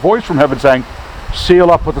 but heard a voice from heaven saying,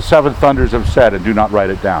 seal up what the 7 thunders have said and do not write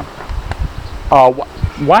it down.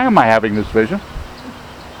 Why am I having this vision?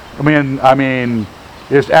 I mean,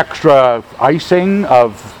 is extra icing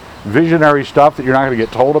of visionary stuff that you're not going to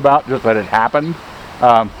get told about just that it happened?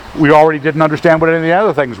 We already didn't understand what any of the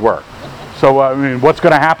other things were. So, what's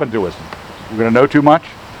going to happen to us? We're going to know too much?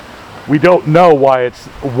 We don't know why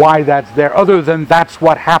that's there, other than that's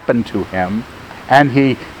what happened to him, and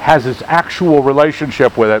he has this actual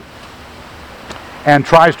relationship with it and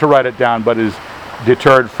tries to write it down, but is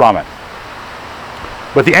deterred from it.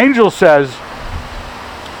 But the angel says,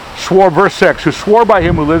 verse 6, who swore by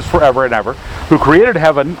him who lives forever and ever, who created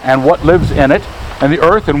heaven and what lives in it, and the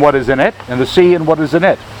earth and what is in it, and the sea and what is in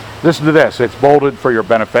it. Listen to this, it's bolded for your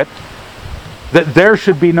benefit, that there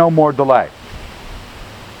should be no more delay.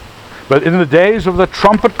 But in the days of the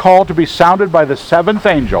trumpet call to be sounded by the 7th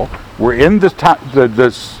angel, we're in the time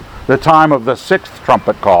of the 6th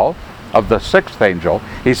trumpet call, of the 6th angel.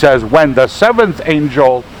 He says, when the 7th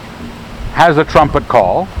angel has a trumpet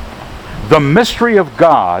call, the mystery of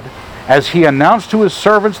God, as he announced to his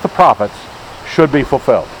servants the prophets, should be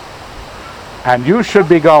fulfilled. And you should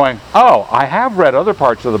be going, oh, I have read other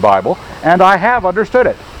parts of the Bible, and I have understood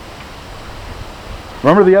it.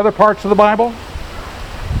 Remember the other parts of the Bible?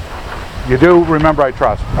 You do remember, I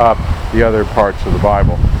trust, the other parts of the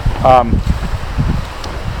Bible.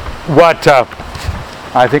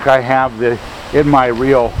 I think I have in my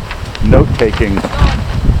real note-taking.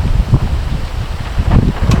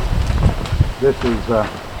 This is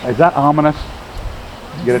that ominous?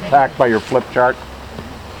 You get attacked by your flip chart?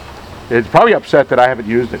 It's probably upset that I haven't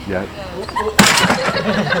used it yet.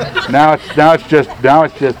 Now it's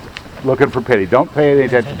just looking for pity. Don't pay any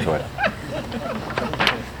attention to it.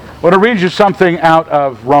 I want to read you something out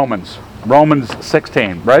of Romans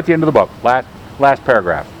 16, right at the end of the book, last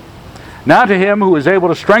paragraph. Now to him who is able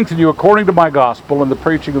to strengthen you according to my gospel and the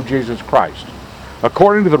preaching of Jesus Christ,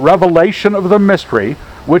 according to the revelation of the mystery,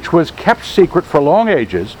 which was kept secret for long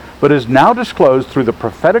ages, but is now disclosed through the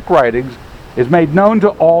prophetic writings, is made known to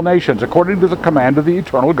all nations, according to the command of the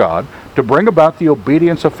eternal God, to bring about the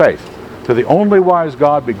obedience of faith. To the only wise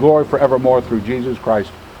God be glory forevermore through Jesus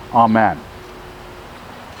Christ. Amen.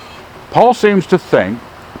 Paul seems to think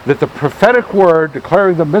that the prophetic word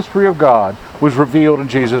declaring the mystery of God was revealed in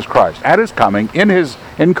Jesus Christ. At his coming, in his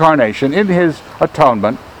incarnation, in his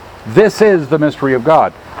atonement, this is the mystery of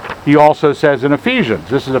God. He also says in Ephesians,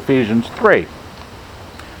 this is Ephesians 3,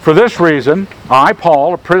 for this reason, I,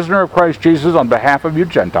 Paul, a prisoner of Christ Jesus on behalf of you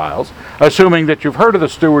Gentiles, assuming that you've heard of the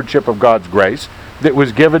stewardship of God's grace that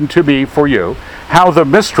was given to me for you, how the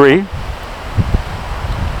mystery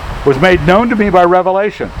was made known to me by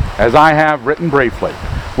revelation, as I have written briefly.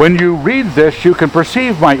 When you read this, you can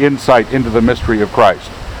perceive my insight into the mystery of Christ,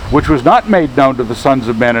 which was not made known to the sons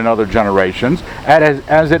of men in other generations,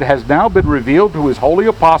 as it has now been revealed to his holy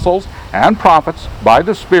apostles and prophets by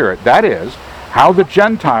the Spirit, that is, how the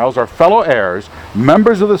Gentiles are fellow heirs,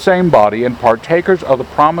 members of the same body, and partakers of the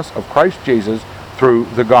promise of Christ Jesus through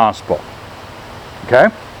the gospel. Okay?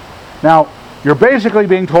 Now, you're basically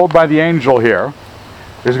being told by the angel here,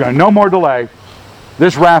 there's going to be no more delay.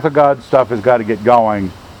 This wrath of God stuff has got to get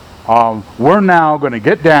going. We're now going to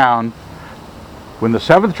get down, when the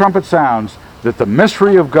 7th trumpet sounds, that the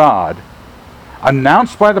mystery of God,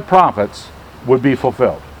 announced by the prophets, would be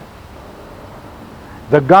fulfilled.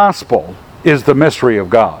 The gospel is the mystery of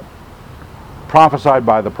God, prophesied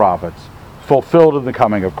by the prophets, fulfilled in the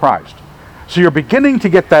coming of Christ. So you're beginning to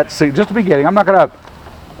get that, just the beginning. I'm not going to,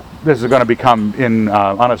 this is going to become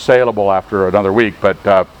unassailable after another week,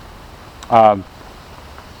 but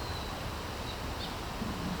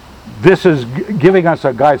this is giving us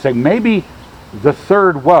a guide saying maybe the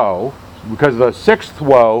third woe, because the 6th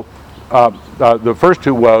woe, the first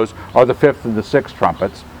 2 woes are the 5th and the 6th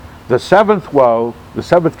trumpets. The 7th woe, the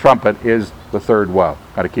 7th trumpet is the 3rd woe.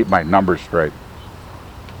 Got to keep my numbers straight.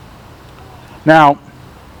 Now,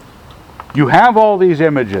 you have all these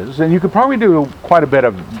images, and you could probably do quite a bit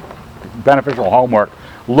of beneficial homework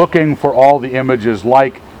looking for all the images,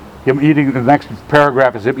 like him eating, the next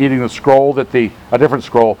paragraph is him eating the scroll a different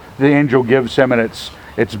scroll the angel gives him, and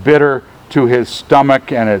it's bitter to his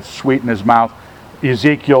stomach and it's sweet in his mouth.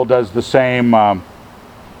 Ezekiel does the same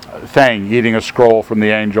thing, eating a scroll from the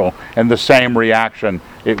angel, and the same reaction.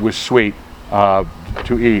 It was sweet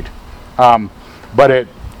to eat. But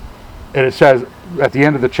And it says at the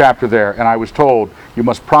end of the chapter there, and I was told, you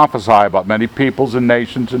must prophesy about many peoples and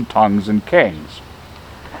nations and tongues and kings.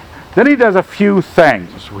 Then he does a few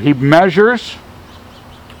things. He measures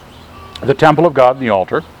the temple of God and the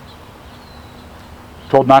altar.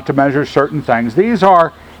 Told not to measure certain things. These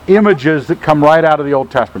are images that come right out of the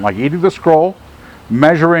Old Testament, like eating the scroll.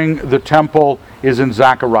 Measuring the temple is in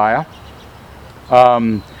Zechariah.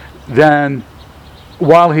 Then,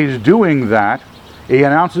 while he's doing that, he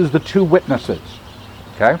announces the two witnesses.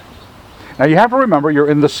 Okay? Now you have to remember you're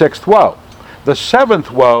in the sixth woe. The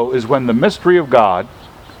seventh woe is when the mystery of God,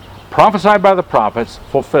 prophesied by the prophets,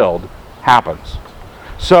 fulfilled, happens.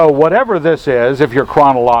 So whatever this is, if you're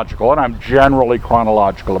chronological, and I'm generally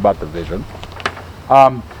chronological about the vision,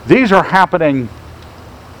 these are happening.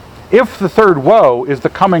 If the third woe is the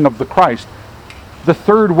coming of the Christ, the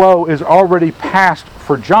third woe is already past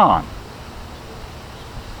for John.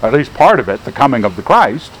 At least part of it, the coming of the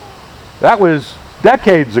Christ. That was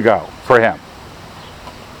decades ago for him.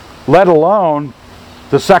 Let alone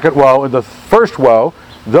the second woe and the first woe,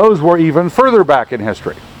 those were even further back in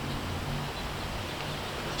history.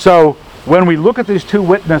 So when we look at these two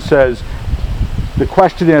witnesses, the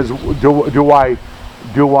question is, how do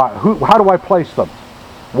I place them?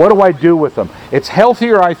 What do I do with them? It's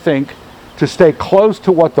healthier, I think, to stay close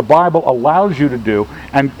to what the Bible allows you to do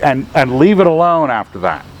and leave it alone after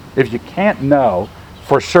that. If you can't know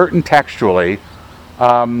for certain textually,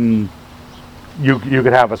 you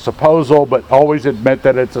could have a supposal, but always admit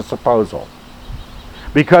that it's a supposal.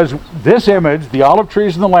 Because this image, the olive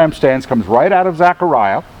trees and the lampstands, comes right out of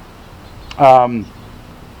Zechariah. And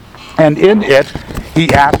in it,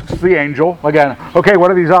 he asks the angel, again, okay,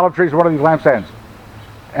 what are these olive trees, what are these lampstands?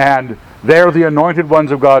 And they're the anointed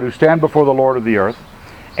ones of God who stand before the Lord of the earth.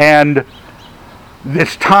 And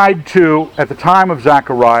it's tied to, at the time of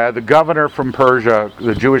Zechariah, the governor from Persia,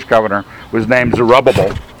 the Jewish governor, was named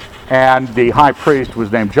Zerubbabel, and the high priest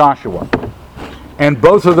was named Joshua. And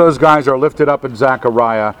both of those guys are lifted up in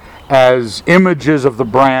Zechariah as images of the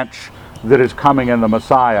branch that is coming in the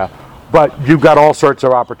Messiah. But you've got all sorts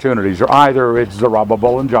of opportunities. Or either it's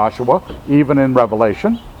Zerubbabel and Joshua, even in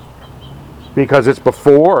Revelation, because it's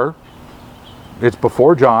before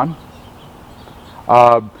John.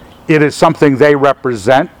 It is something they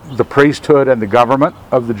represent, the priesthood and the government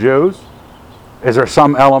of the Jews. Is there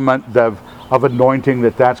some element of anointing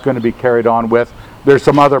that's going to be carried on with? There's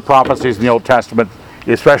some other prophecies in the Old Testament,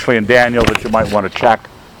 especially in Daniel, that you might want to check.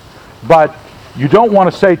 But you don't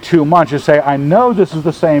want to say too much. You say, I know this is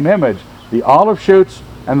the same image. The olive shoots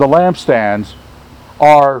and the lampstands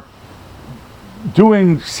are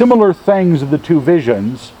doing similar things in the two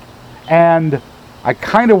visions, and I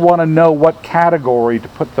kind of want to know what category to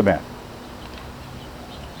put them in.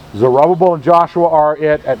 Zerubbabel and Joshua are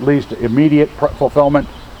it, at least immediate fulfillment,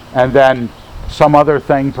 and then some other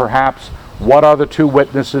thing perhaps. What are the two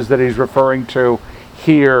witnesses that he's referring to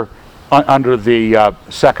here under the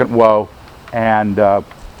second woe and the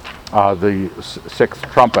sixth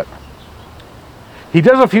trumpet? He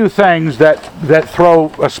does a few things that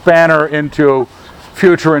throw a spanner into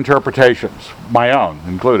future interpretations, my own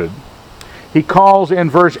included. He calls in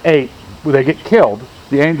verse 8, where they get killed,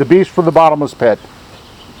 the beast from the bottomless pit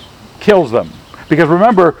kills them. Because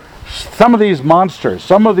remember, some of these monsters,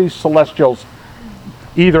 some of these celestials,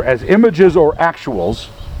 either as images or actuals,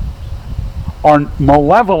 are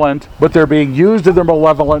malevolent, but they're being used in their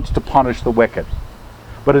malevolence to punish the wicked.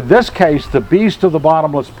 But in this case, the beast of the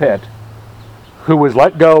bottomless pit, who was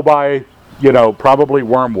let go by, probably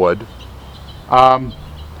wormwood,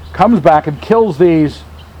 comes back and kills these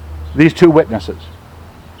two witnesses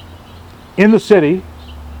in the city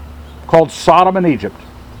called Sodom and Egypt.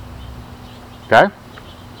 Okay?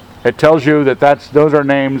 It tells you those are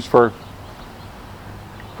names for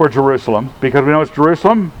Jerusalem, because we know it's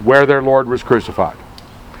Jerusalem where their Lord was crucified.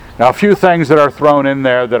 Now, a few things that are thrown in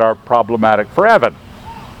there that are problematic for Evan.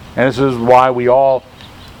 And this is why we all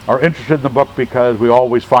are interested in the book, because we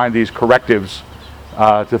always find these correctives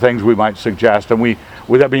to things we might suggest. And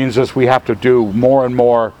that means we have to do more and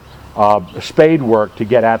more spade work to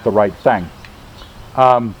get at the right thing.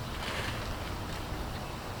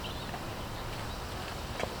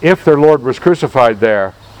 If their Lord was crucified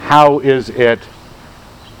there, how is it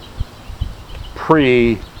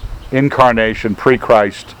pre-incarnation,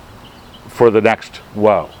 pre-Christ for the next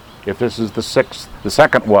woe? If this is the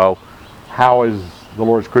second woe, how is the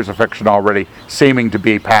Lord's crucifixion already seeming to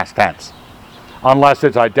be past tense? Unless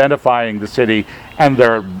it's identifying the city and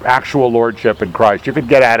their actual lordship in Christ. You could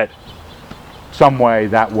get at it some way,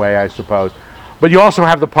 that way, I suppose. But you also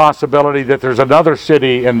have the possibility that there's another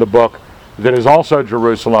city in the book that is also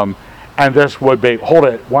Jerusalem, And this would be, hold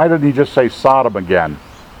it, why didn't he just say Sodom again?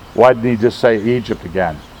 Why didn't he just say Egypt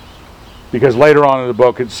again? Because later on in the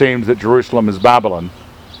book it seems that Jerusalem is Babylon,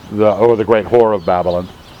 or the great whore of Babylon.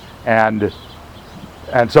 And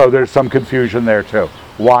so there's some confusion there too.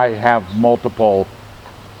 Why have multiple?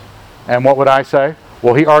 And what would I say?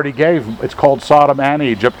 Well, he already gave, it's called Sodom and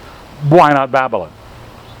Egypt. Why not Babylon?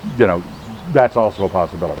 You know, that's also a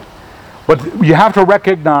possibility. But you have to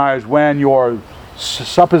recognize when your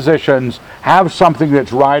suppositions have something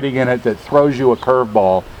that's riding in it that throws you a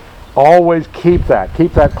curveball. Always keep that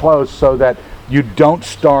close so that you don't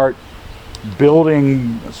start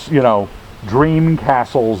building, you know, dream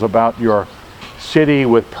castles about your city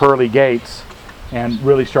with pearly gates and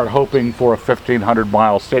really start hoping for a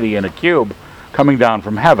 1,500-mile city in a cube coming down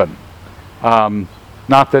from heaven.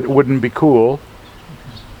 Not that it wouldn't be cool.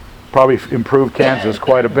 Probably improve Kansas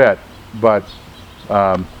quite a bit, but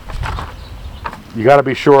you got to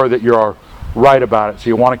be sure that you're right about it. So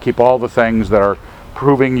you want to keep all the things that are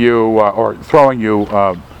proving you or throwing you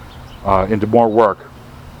into more work.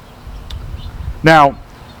 Now,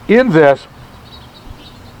 in this,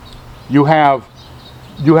 you have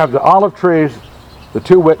the olive trees, the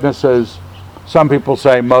two witnesses. Some people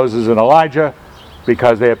say Moses and Elijah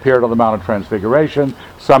because they appeared on the Mount of Transfiguration.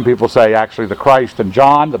 Some people say actually the Christ and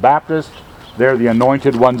John the Baptist. They're the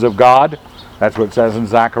anointed ones of God. That's what it says in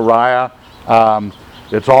Zechariah.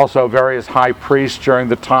 It's also various high priests during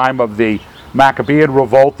the time of the Maccabean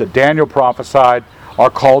revolt that Daniel prophesied are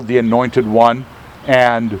called the anointed one,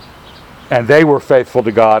 and they were faithful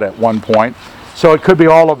to God at one point. So it could be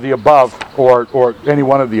all of the above, or any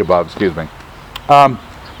one of the above, excuse me. But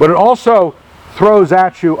it also throws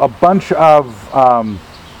at you a bunch of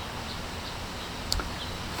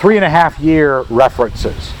 3.5-year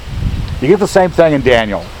references. You get the same thing in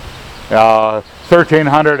Daniel.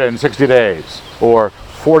 1,360 days, or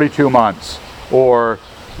 42 months, or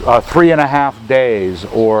 3.5 days,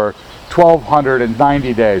 or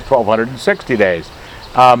 1,290 days, 1,260 days.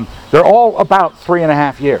 They're all about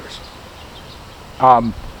 3.5 years.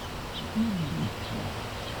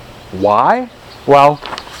 Why? Well,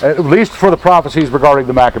 at least for the prophecies regarding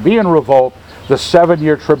the Maccabean revolt, the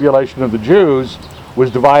 7-year tribulation of the Jews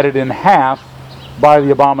was divided in half by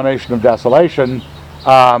the abomination of desolation,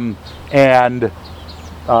 and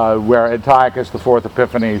where Antiochus IV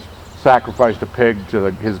Epiphanes sacrificed a pig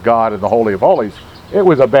to his god in the Holy of Holies. It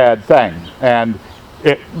was a bad thing, and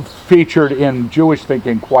it featured in Jewish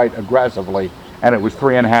thinking quite aggressively, and it was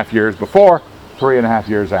 3.5 years before, 3.5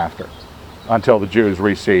 years after, until the Jews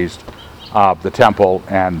re-seized the temple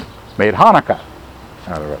and made Hanukkah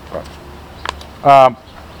out of it.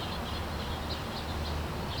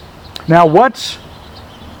 Now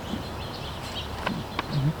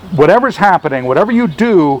whatever's happening, whatever you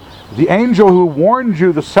do, the angel who warned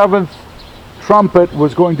you the 7th trumpet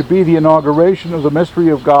was going to be the inauguration of the mystery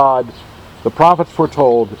of God, the prophets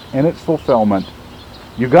foretold, in its fulfillment.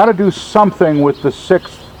 You got to do something with the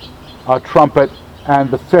 6th trumpet and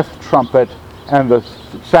the 5th trumpet and the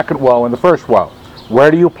second woe and the first woe.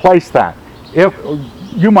 Where do you place that? If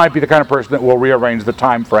you might be the kind of person that will rearrange the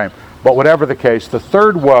time frame, but whatever the case, the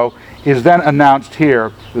third woe is then announced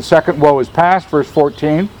here. The second woe is past, verse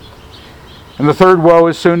 14, and the third woe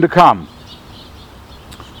is soon to come.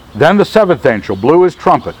 Then the 7th angel blew his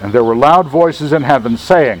trumpet, and there were loud voices in heaven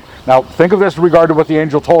saying, now think of this in regard to what the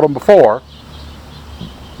angel told him before,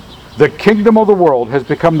 the kingdom of the world has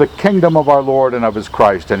become the kingdom of our Lord and of his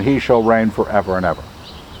Christ, and he shall reign forever and ever.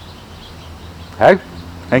 Okay?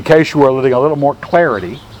 In case you were getting a little more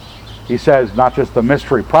clarity, he says not just the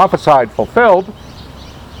mystery prophesied fulfilled,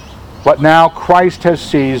 but now Christ has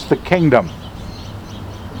seized the kingdom.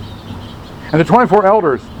 And the 24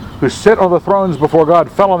 elders who sit on the thrones before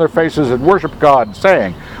God fell on their faces and worshiped God,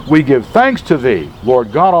 saying, we give thanks to thee,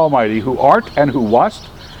 Lord God Almighty, who art and who wast,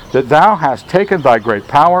 that thou hast taken thy great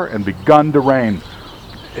power and begun to reign.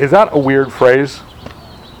 Is that a weird phrase?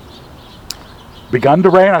 Begun to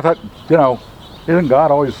reign? I thought, isn't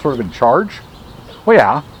God always sort of in charge? Well,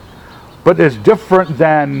 yeah. But it's different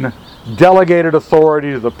than delegated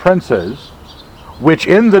authority to the princes, which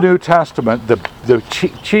in the New Testament, the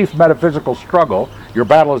chief metaphysical struggle, your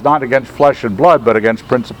battle is not against flesh and blood, but against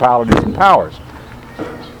principalities and powers.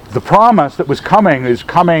 The promise that was coming is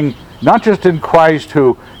coming not just in Christ,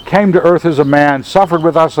 who came to earth as a man, suffered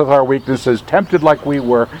with us with our weaknesses, tempted like we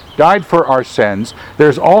were, died for our sins.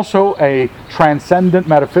 There's also a transcendent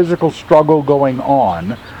metaphysical struggle going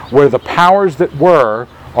on where the powers that were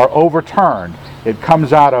are overturned. It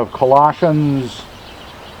comes out of Colossians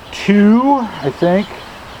 2, I think.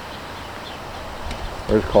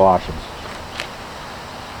 Where's Colossians?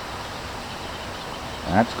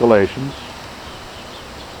 That's Galatians.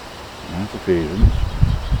 That's Ephesians.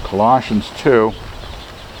 Colossians 2.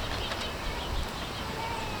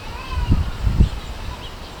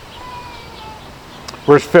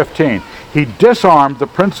 Verse 15. He disarmed the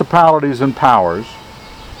principalities and powers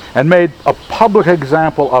and made a public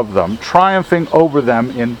example of them, triumphing over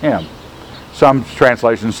them in him. Some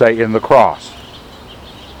translations say in the cross.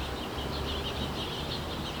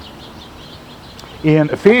 In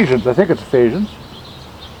Ephesians, I think it's Ephesians,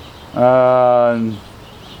 go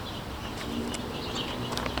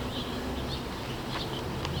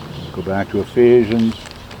back to Ephesians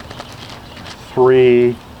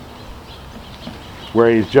 3,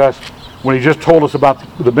 where when he just told us about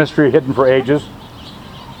the mystery hidden for ages,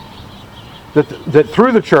 that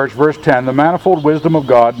through the church, verse 10, the manifold wisdom of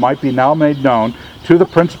God might be now made known to the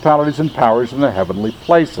principalities and powers in the heavenly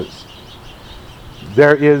places.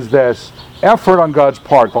 There is this effort on God's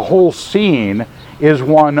part. The whole scene is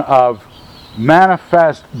one of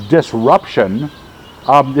manifest disruption.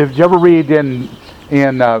 If you ever read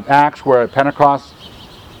in Acts where at Pentecost,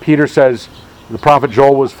 Peter says the prophet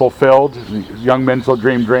Joel was fulfilled, young men shall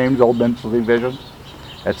dream dreams, old men shall see visions,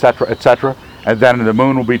 etc., etc., and then the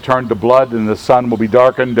moon will be turned to blood and the sun will be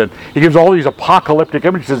darkened, and he gives all these apocalyptic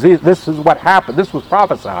images. This is what happened. This was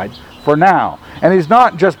prophesied for now. And he's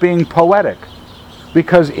not just being poetic,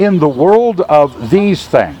 because in the world of these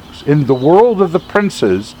things, in the world of the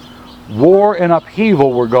princes, war and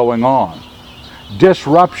upheaval were going on.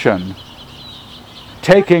 Disruption,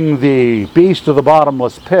 taking the beast of the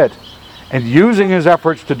bottomless pit and using his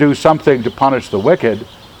efforts to do something to punish the wicked,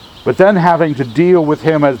 but then having to deal with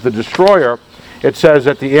him as the destroyer. It says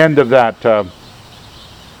at the end of that the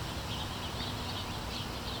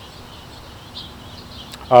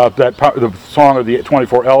song of the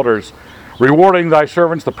 24 elders, rewarding thy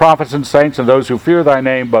servants, the prophets and saints, and those who fear thy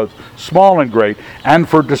name, both small and great, and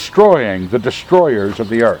for destroying the destroyers of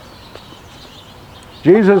the earth.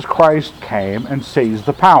 Jesus Christ came and seized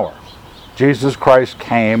the power. Jesus Christ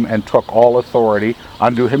came and took all authority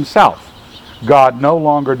unto himself. God no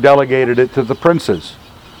longer delegated it to the princes.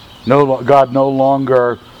 God no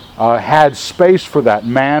longer had space for that.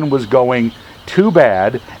 Man was going too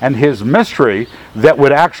bad, and his mystery that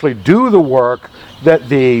would actually do the work that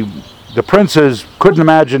the princes couldn't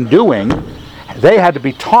imagine doing, they had to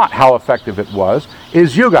be taught how effective it was,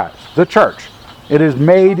 is you guys, the church. It is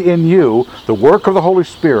made in you the work of the Holy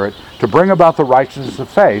Spirit to bring about the righteousness of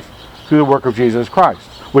faith through the work of Jesus Christ,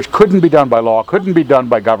 which couldn't be done by law, couldn't be done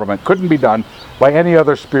by government, couldn't be done by any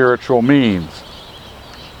other spiritual means.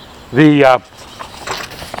 The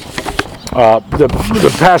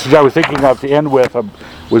passage I was thinking of to end with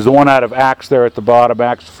was the one out of Acts there at the bottom,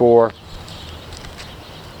 Acts 4,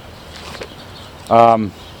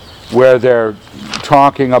 where they're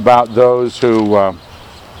talking about those who,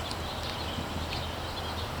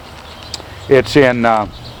 it's in,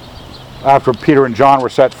 after Peter and John were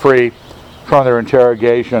set free from their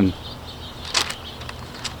interrogation.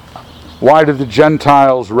 Why did the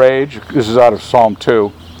Gentiles rage? This is out of Psalm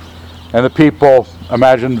 2. And the people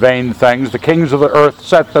imagine vain things. The kings of the earth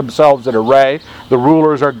set themselves in array. The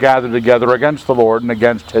rulers are gathered together against the Lord and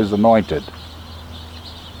against his anointed.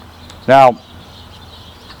 Now,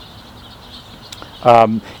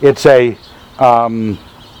 it's a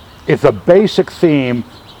basic theme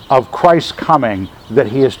of Christ's coming, that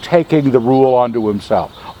he is taking the rule onto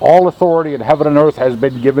himself. All authority in heaven and earth has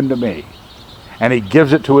been given to me. And he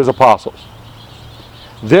gives it to his apostles.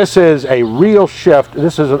 This is a real shift.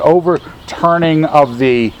 This is an overturning of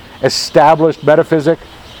the established metaphysic.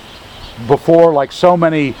 Before, like so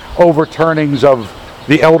many overturnings of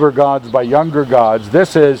the elder gods by younger gods,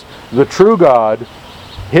 this is the true God,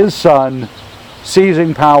 his Son,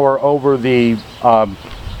 seizing power over the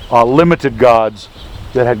limited gods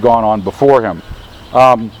that had gone on before him.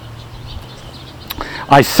 I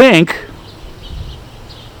think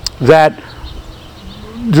that,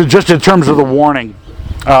 just in terms of the warning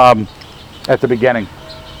at the beginning,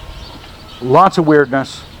 lots of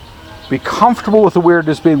weirdness. Be comfortable with the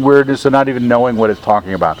weirdness being weirdness and not even knowing what it's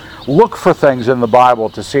talking about. Look for things in the Bible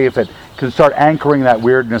to see if it can start anchoring that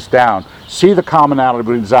weirdness down. See the commonality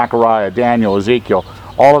between Zechariah, Daniel, Ezekiel,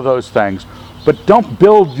 all of those things. But don't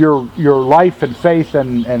build your life and faith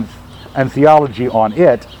and theology on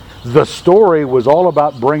it. The story was all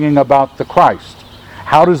about bringing about the Christ.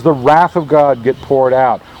 How does the wrath of God get poured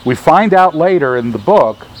out? We find out later in the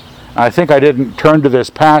book, I think I didn't turn to this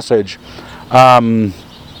passage,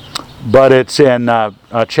 but it's in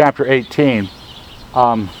chapter 18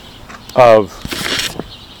 of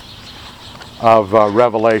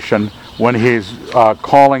Revelation, when he's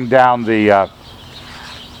calling down the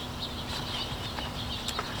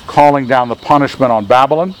calling down the punishment on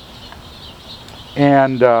Babylon.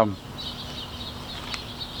 And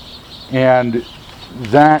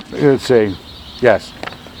that, let's see, yes.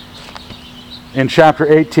 In chapter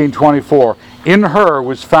 18:24, in her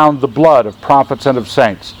was found the blood of prophets and of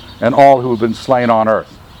saints, and all who have been slain on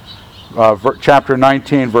earth. Chapter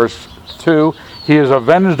 19, verse 2, he has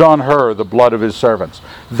avenged on her the blood of his servants.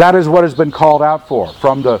 That is what has been called out for.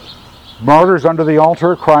 From the martyrs under the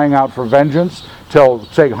altar crying out for vengeance, till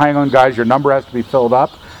saying, hang on guys, your number has to be filled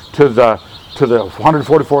up, to the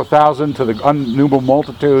 144,000, to the innumerable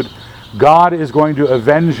multitude. God is going to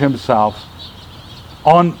avenge himself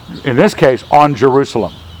on, in this case, on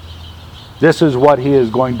Jerusalem. This is what he is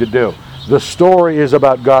going to do. The story is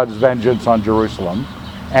about God's vengeance on Jerusalem,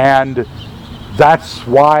 and that's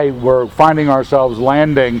why we're finding ourselves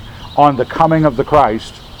landing on the coming of the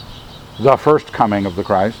Christ, the first coming of the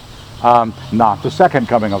Christ, not the second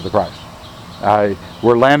coming of the Christ.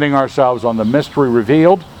 We're landing ourselves on the mystery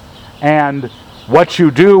revealed, and what you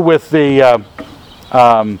do with the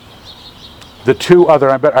two other,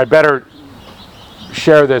 I better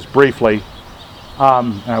share this briefly.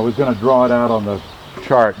 I was going to draw it out on the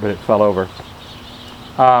chart, but it fell over.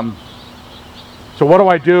 So what do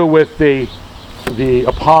I do with the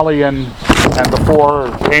Apollyon and the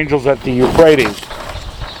four angels at the Euphrates?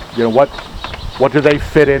 You know, what do they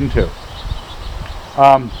fit into?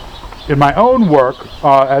 In my own work,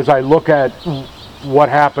 as I look at what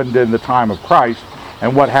happened in the time of Christ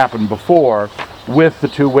and what happened before with the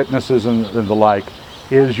two witnesses and the like,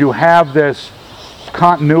 is you have this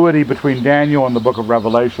continuity between Daniel and the book of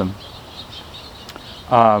Revelation.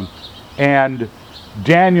 And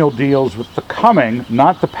Daniel deals with the coming,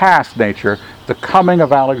 not the past nature, the coming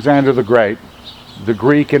of Alexander the Great, the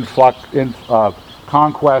Greek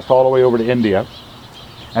conquest all the way over to India.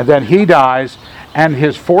 And then he dies, and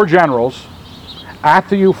his four generals at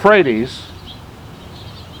the Euphrates,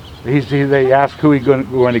 they asked who he's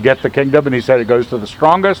going to get the kingdom, and he said it goes to the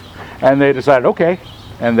strongest, and they decided, okay,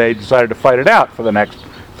 and they decided to fight it out for the next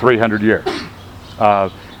 300 years.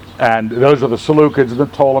 And those are the Seleucids, the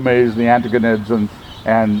Ptolemies, the Antigonids,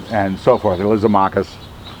 and so forth, the Lysimachus.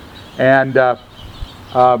 And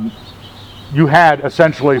you had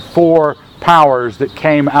essentially four powers that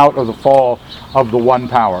came out of the fall of the one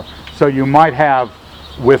power. So you might have,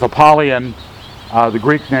 with Apollyon, the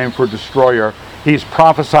Greek name for destroyer, he's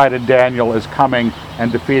prophesied in Daniel as coming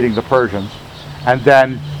and defeating the Persians. And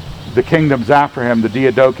then the kingdoms after him, the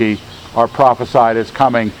Diadochi, are prophesied as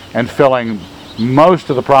coming and filling most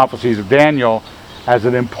of the prophecies of Daniel as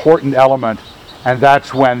an important element. And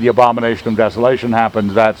that's when the abomination of desolation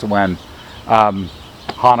happens. That's when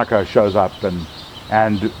Hanukkah shows up,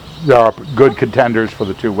 and there are good contenders for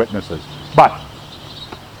the two witnesses. But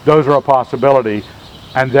those are a possibility.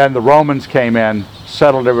 And then the Romans came in,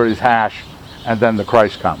 settled everybody's hash, and then the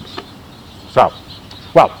Christ comes. So,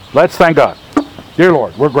 well, let's thank God. Dear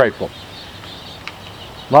Lord, we're grateful.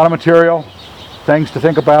 A lot of material, things to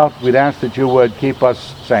think about. We'd ask that you would keep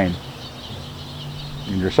us sane.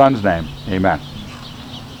 In your Son's name, amen.